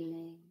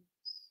 feelings,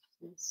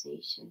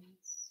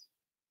 sensations.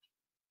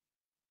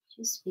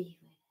 Just be with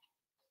it.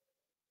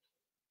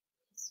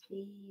 Just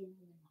be in the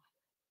moment.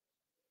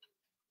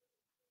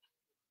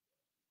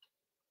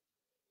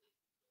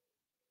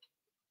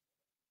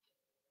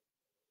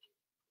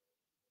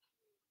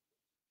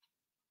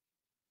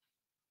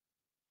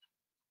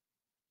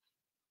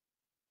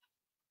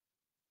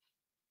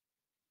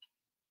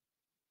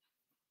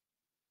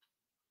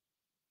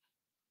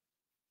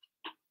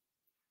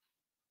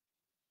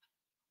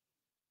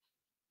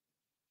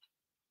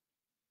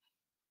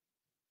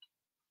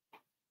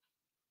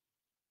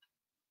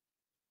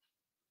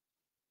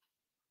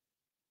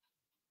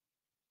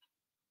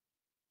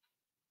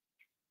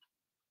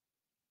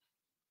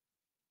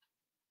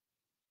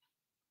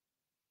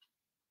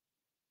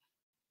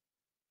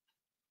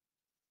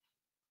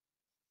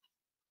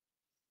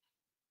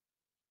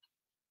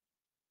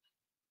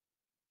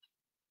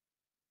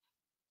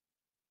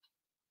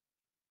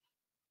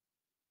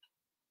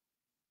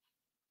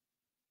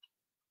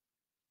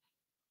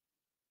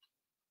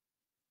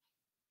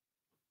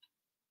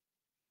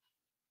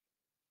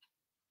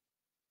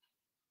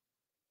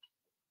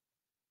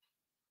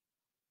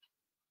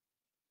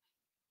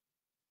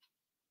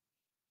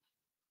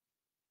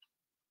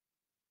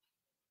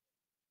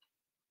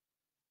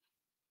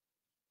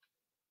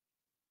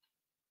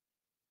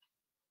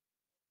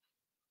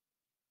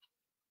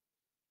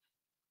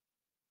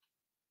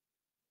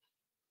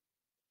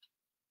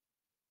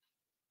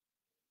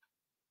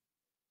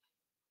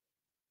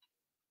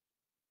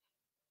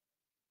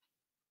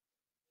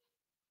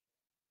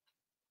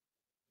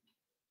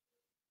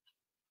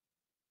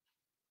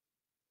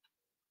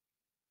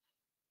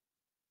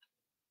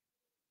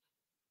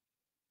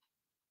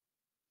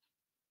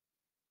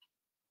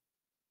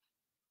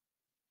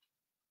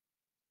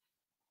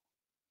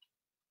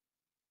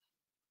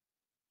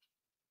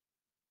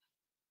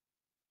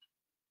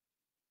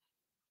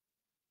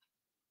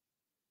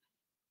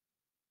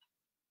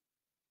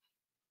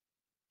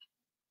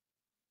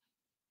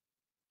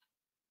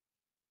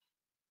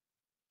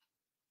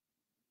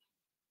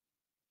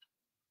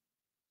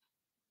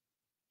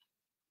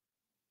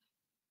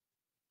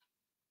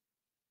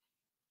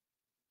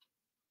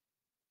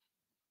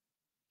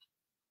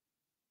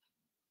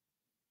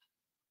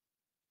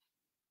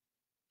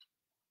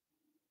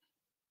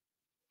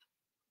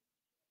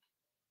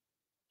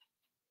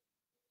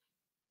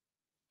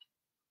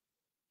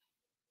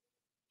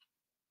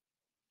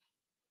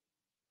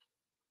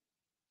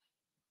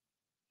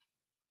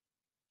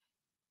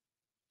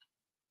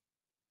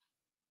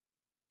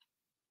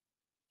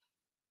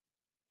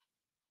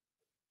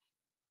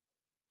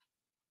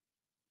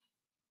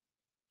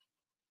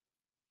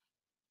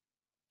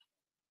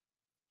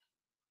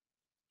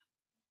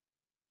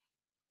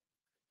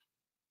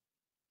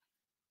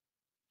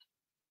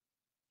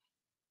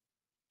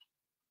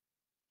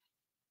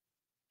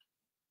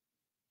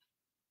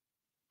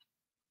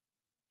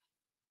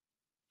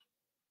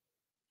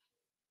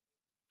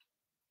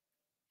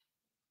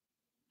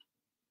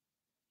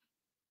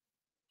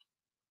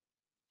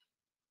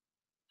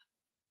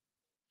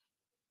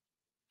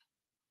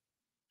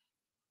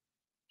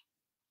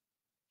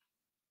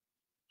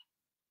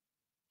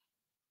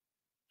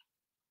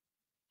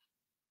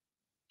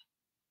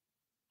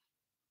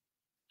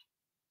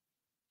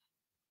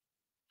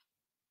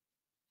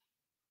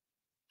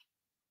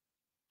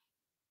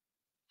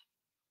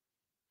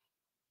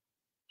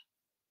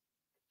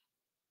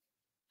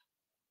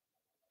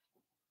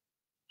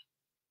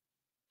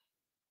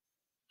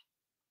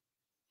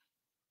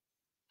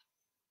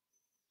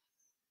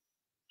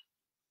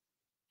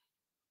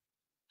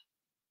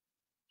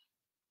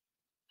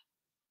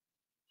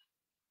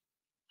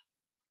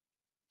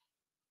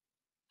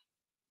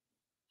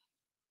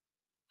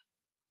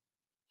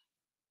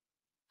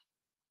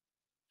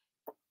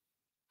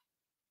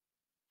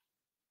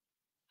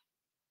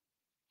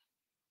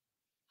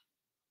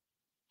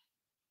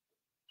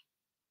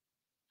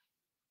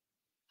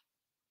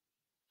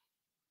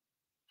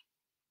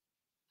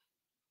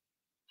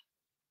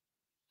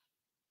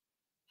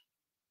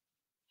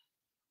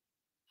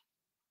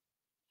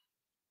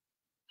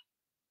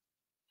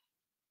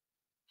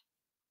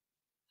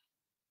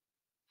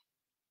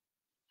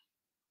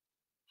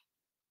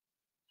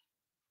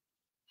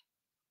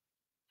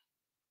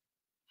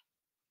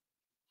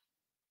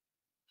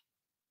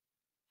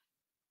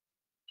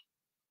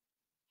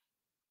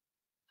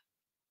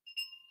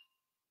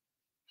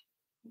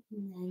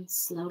 And then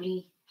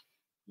slowly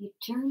you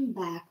turn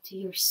back to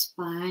your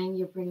spine.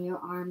 You bring your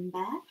arm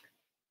back.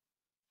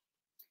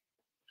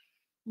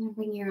 And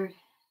bring your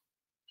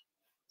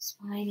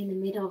spine in the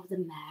middle of the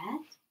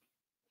mat.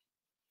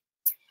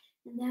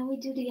 And then we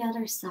do the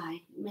other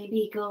side.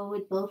 Maybe go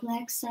with both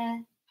legs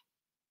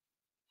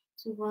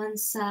to one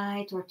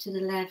side or to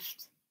the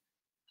left.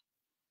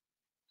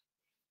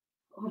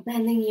 Or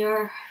bending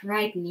your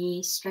right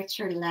knee, stretch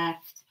your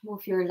left,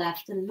 move your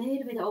left a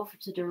little bit over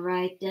to the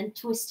right, then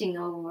twisting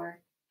over.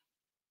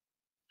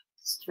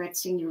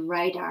 Stretching your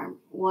right arm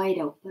wide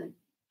open.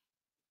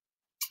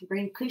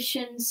 Bring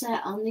cushions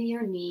under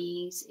your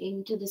knees,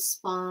 into the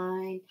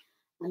spine,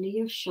 under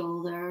your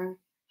shoulder.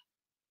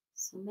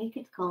 So make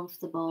it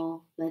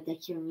comfortable, but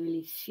that you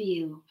really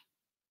feel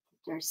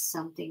that there's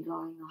something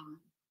going on.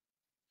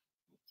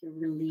 That you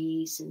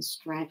release and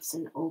stretch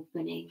and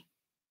opening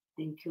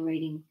and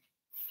creating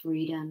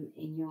freedom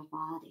in your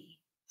body,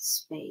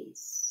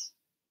 space.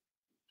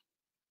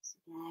 So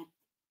that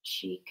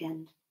chi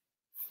can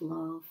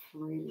flow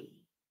freely.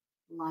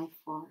 Life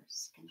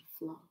force can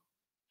flow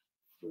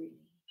freely.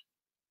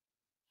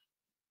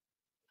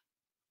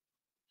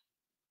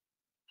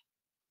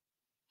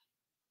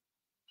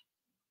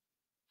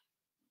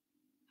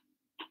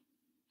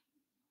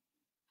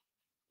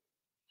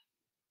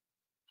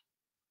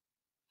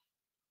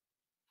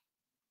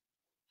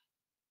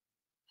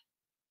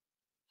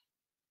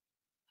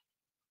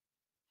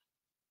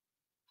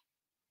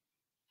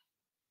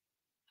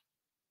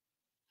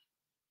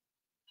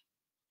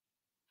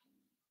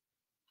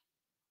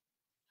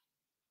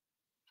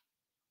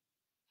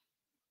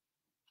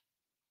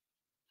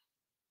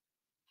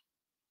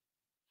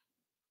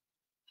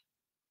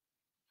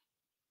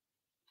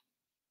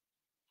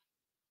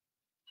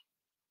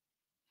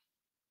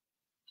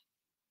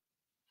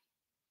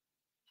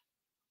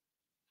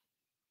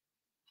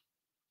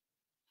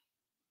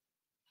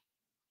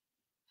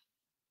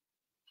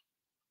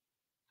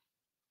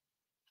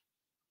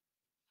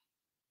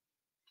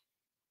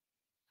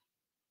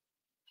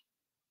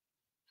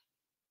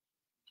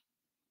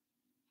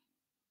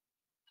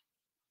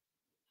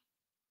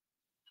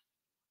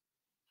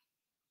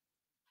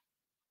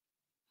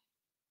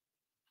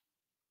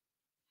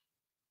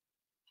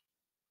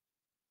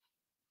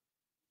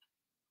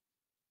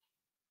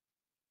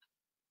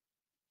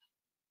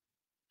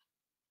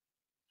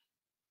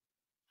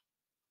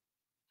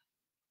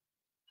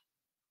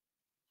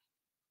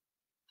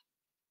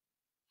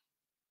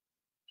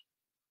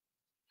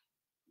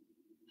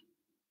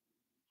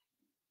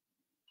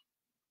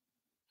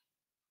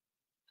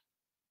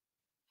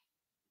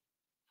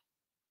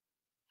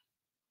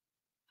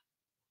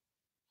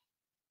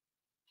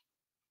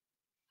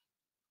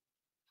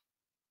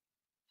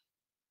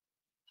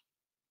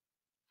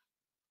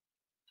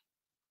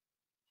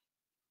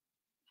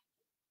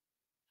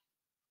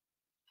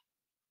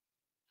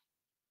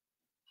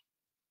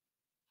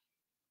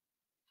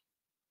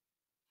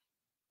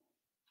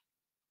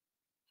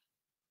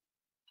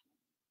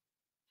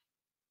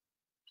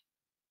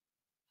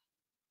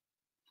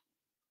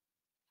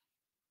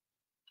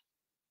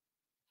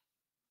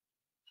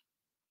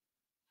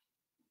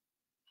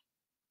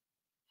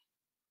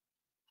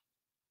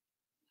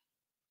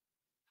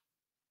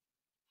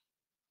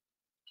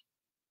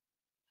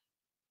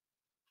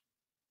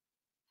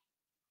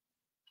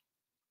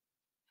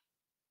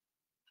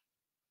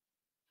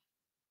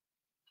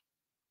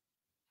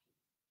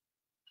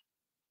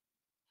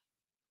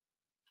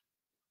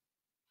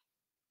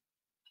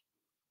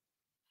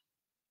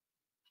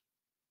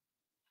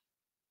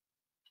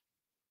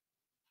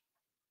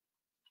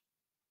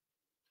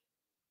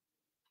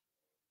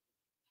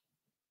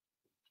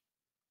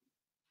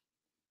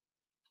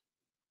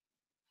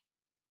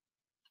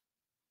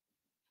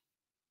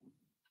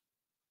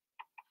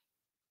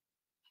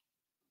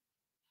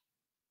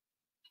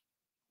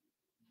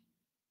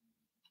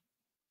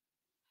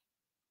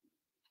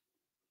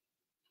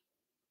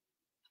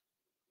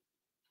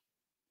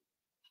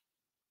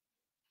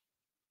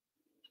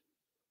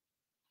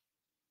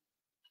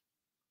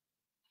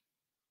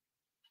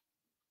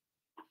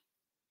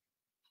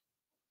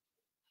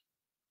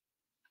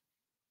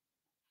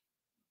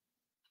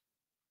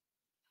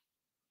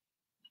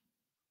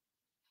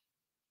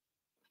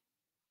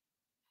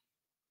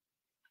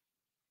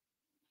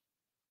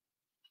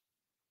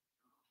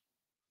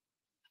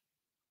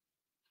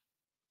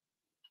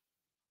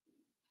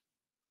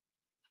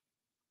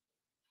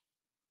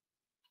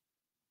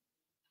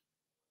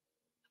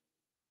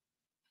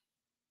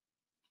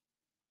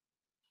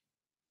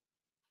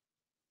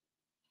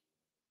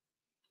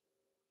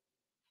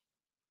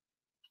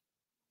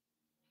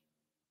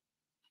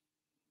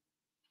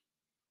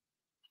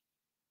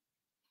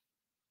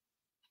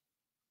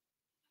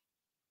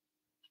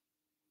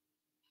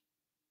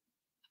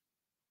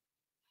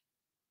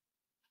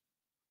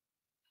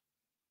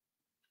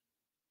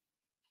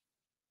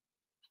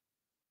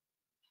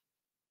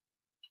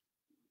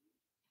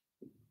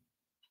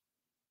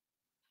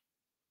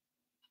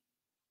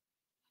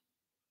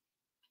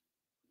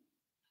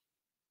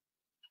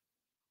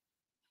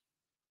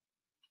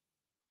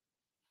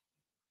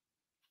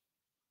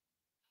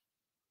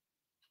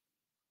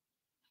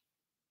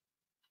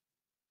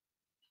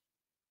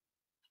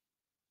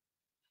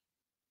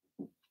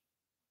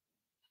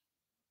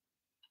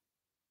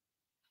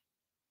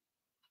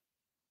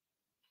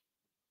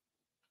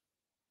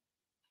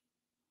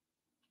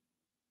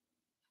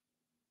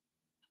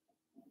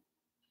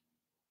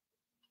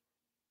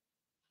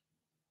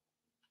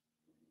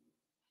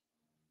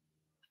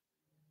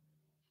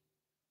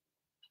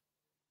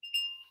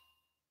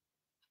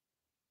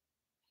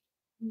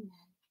 And then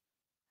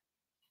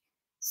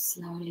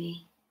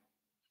slowly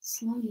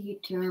you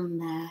turn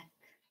back.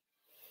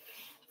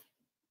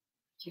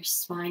 Your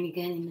spine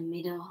again in the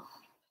middle.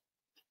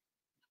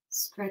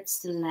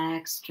 Stretch the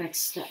legs,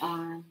 stretch the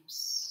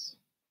arms.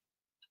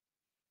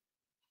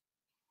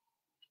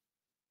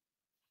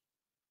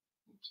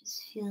 And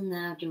just feel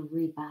now the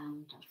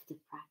rebound of the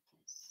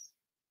practice.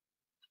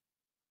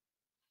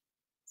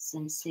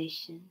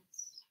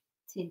 Sensations,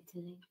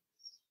 tinglings,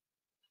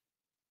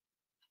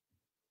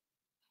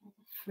 and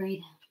the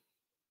freedom,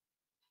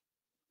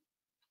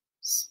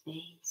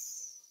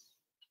 space,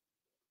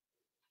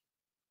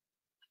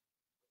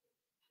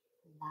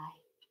 light.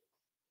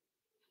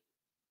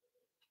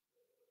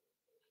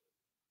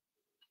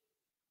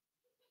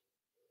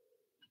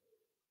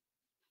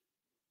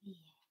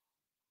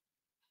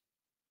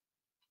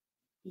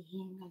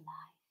 Being alive.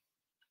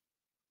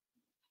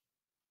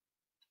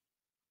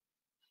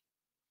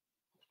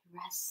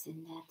 Rest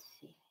in that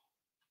feeling.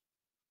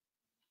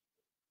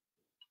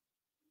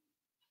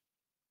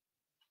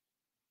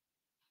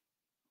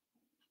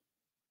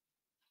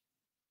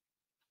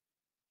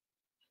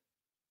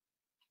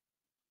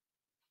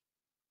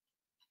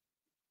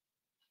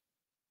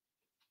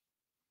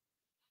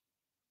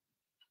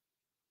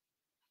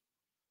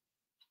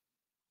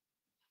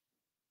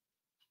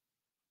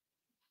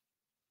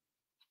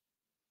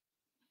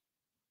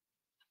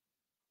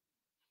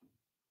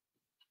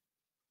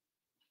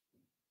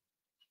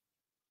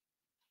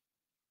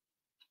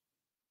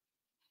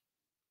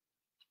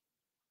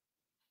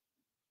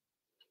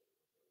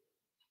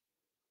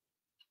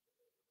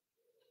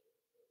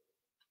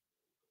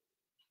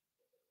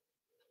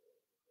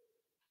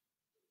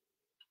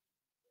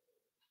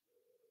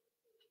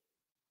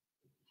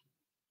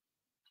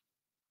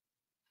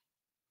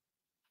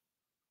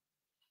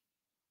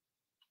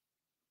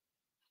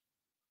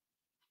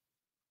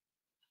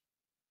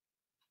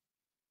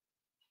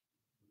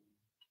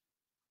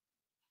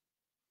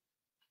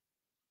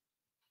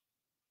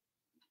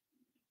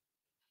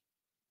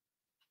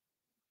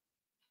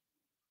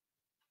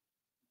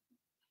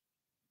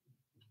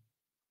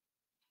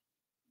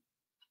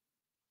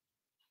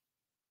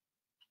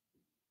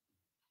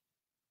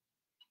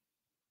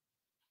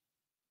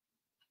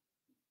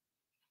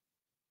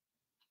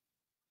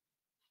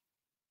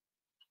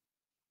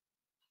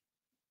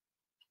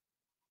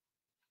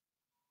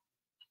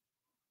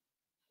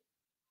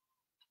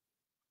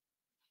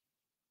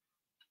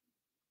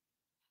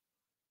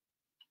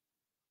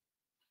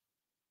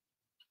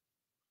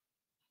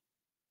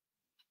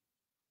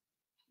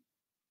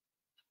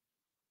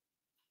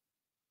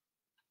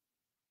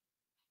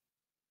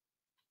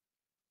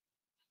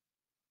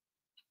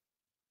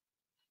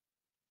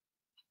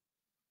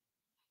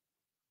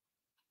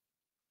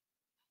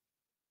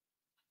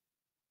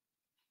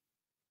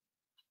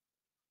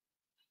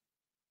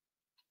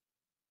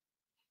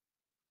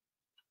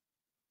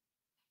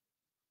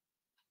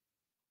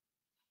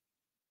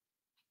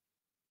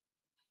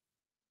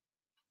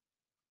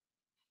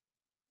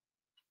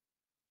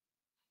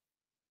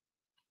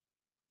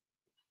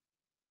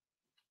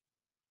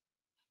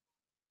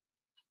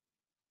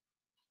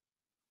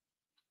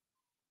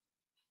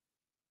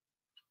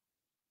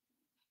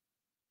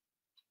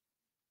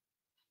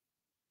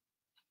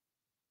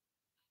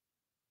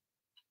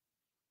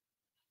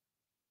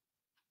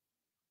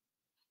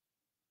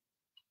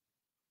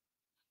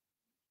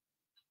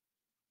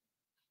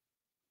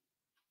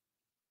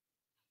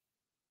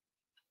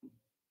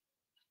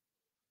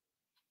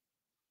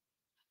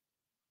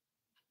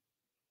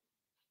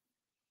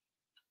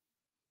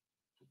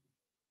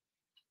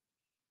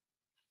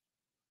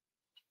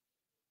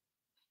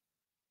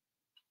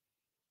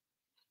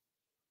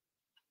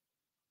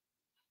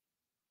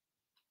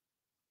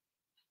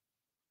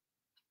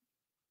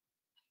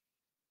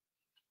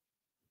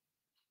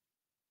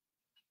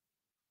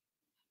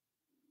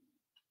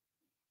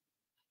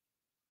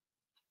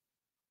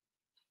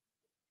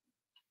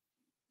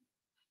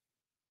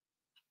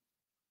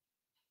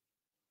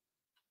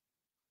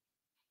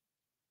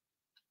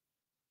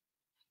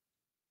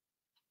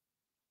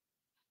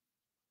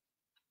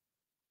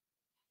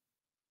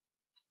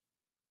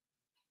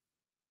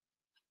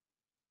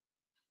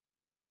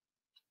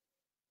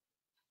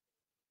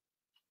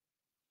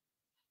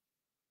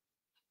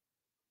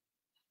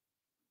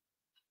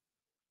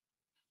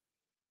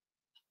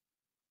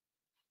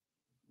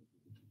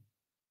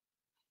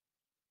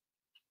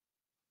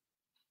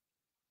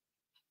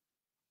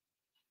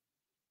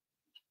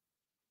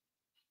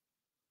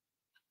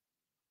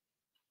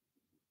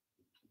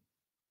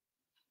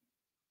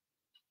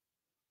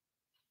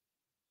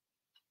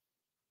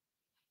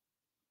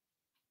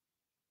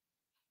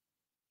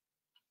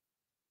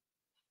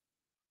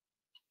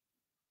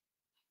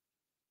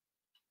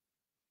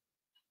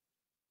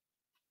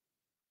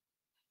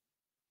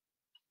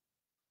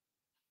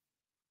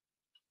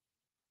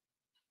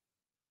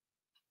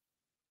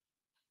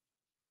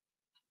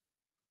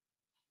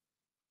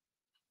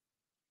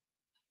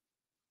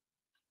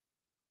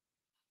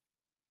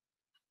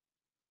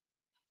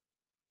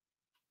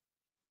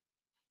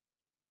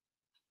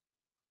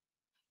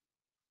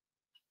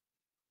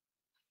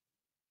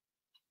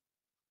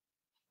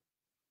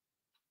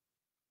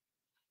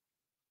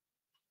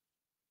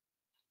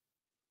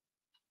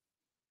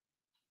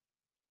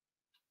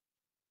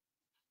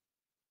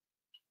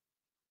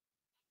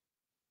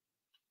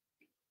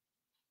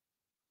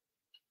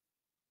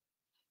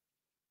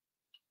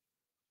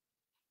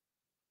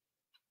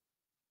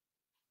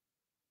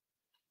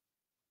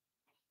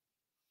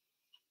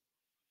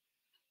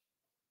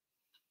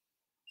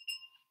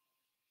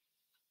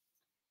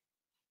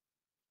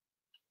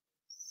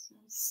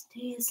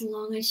 Stay as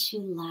long as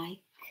you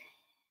like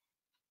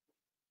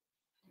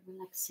the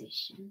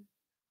relaxation,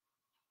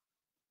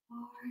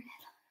 or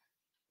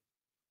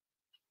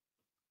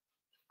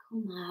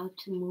come out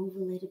to move a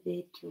little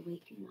bit to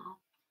waking up,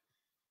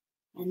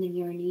 bending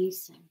your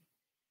knees and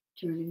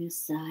turning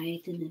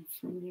aside and then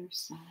from your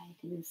side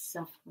in a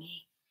soft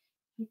way.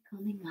 You're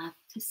coming up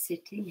to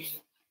sitting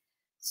and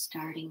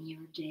starting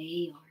your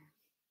day, or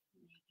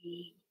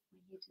maybe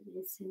when you do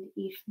this in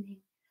the evening,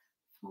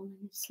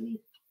 falling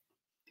asleep.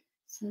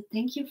 So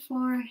thank you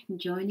for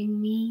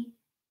joining me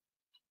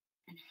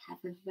and have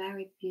a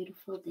very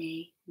beautiful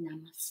day.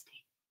 Namaste.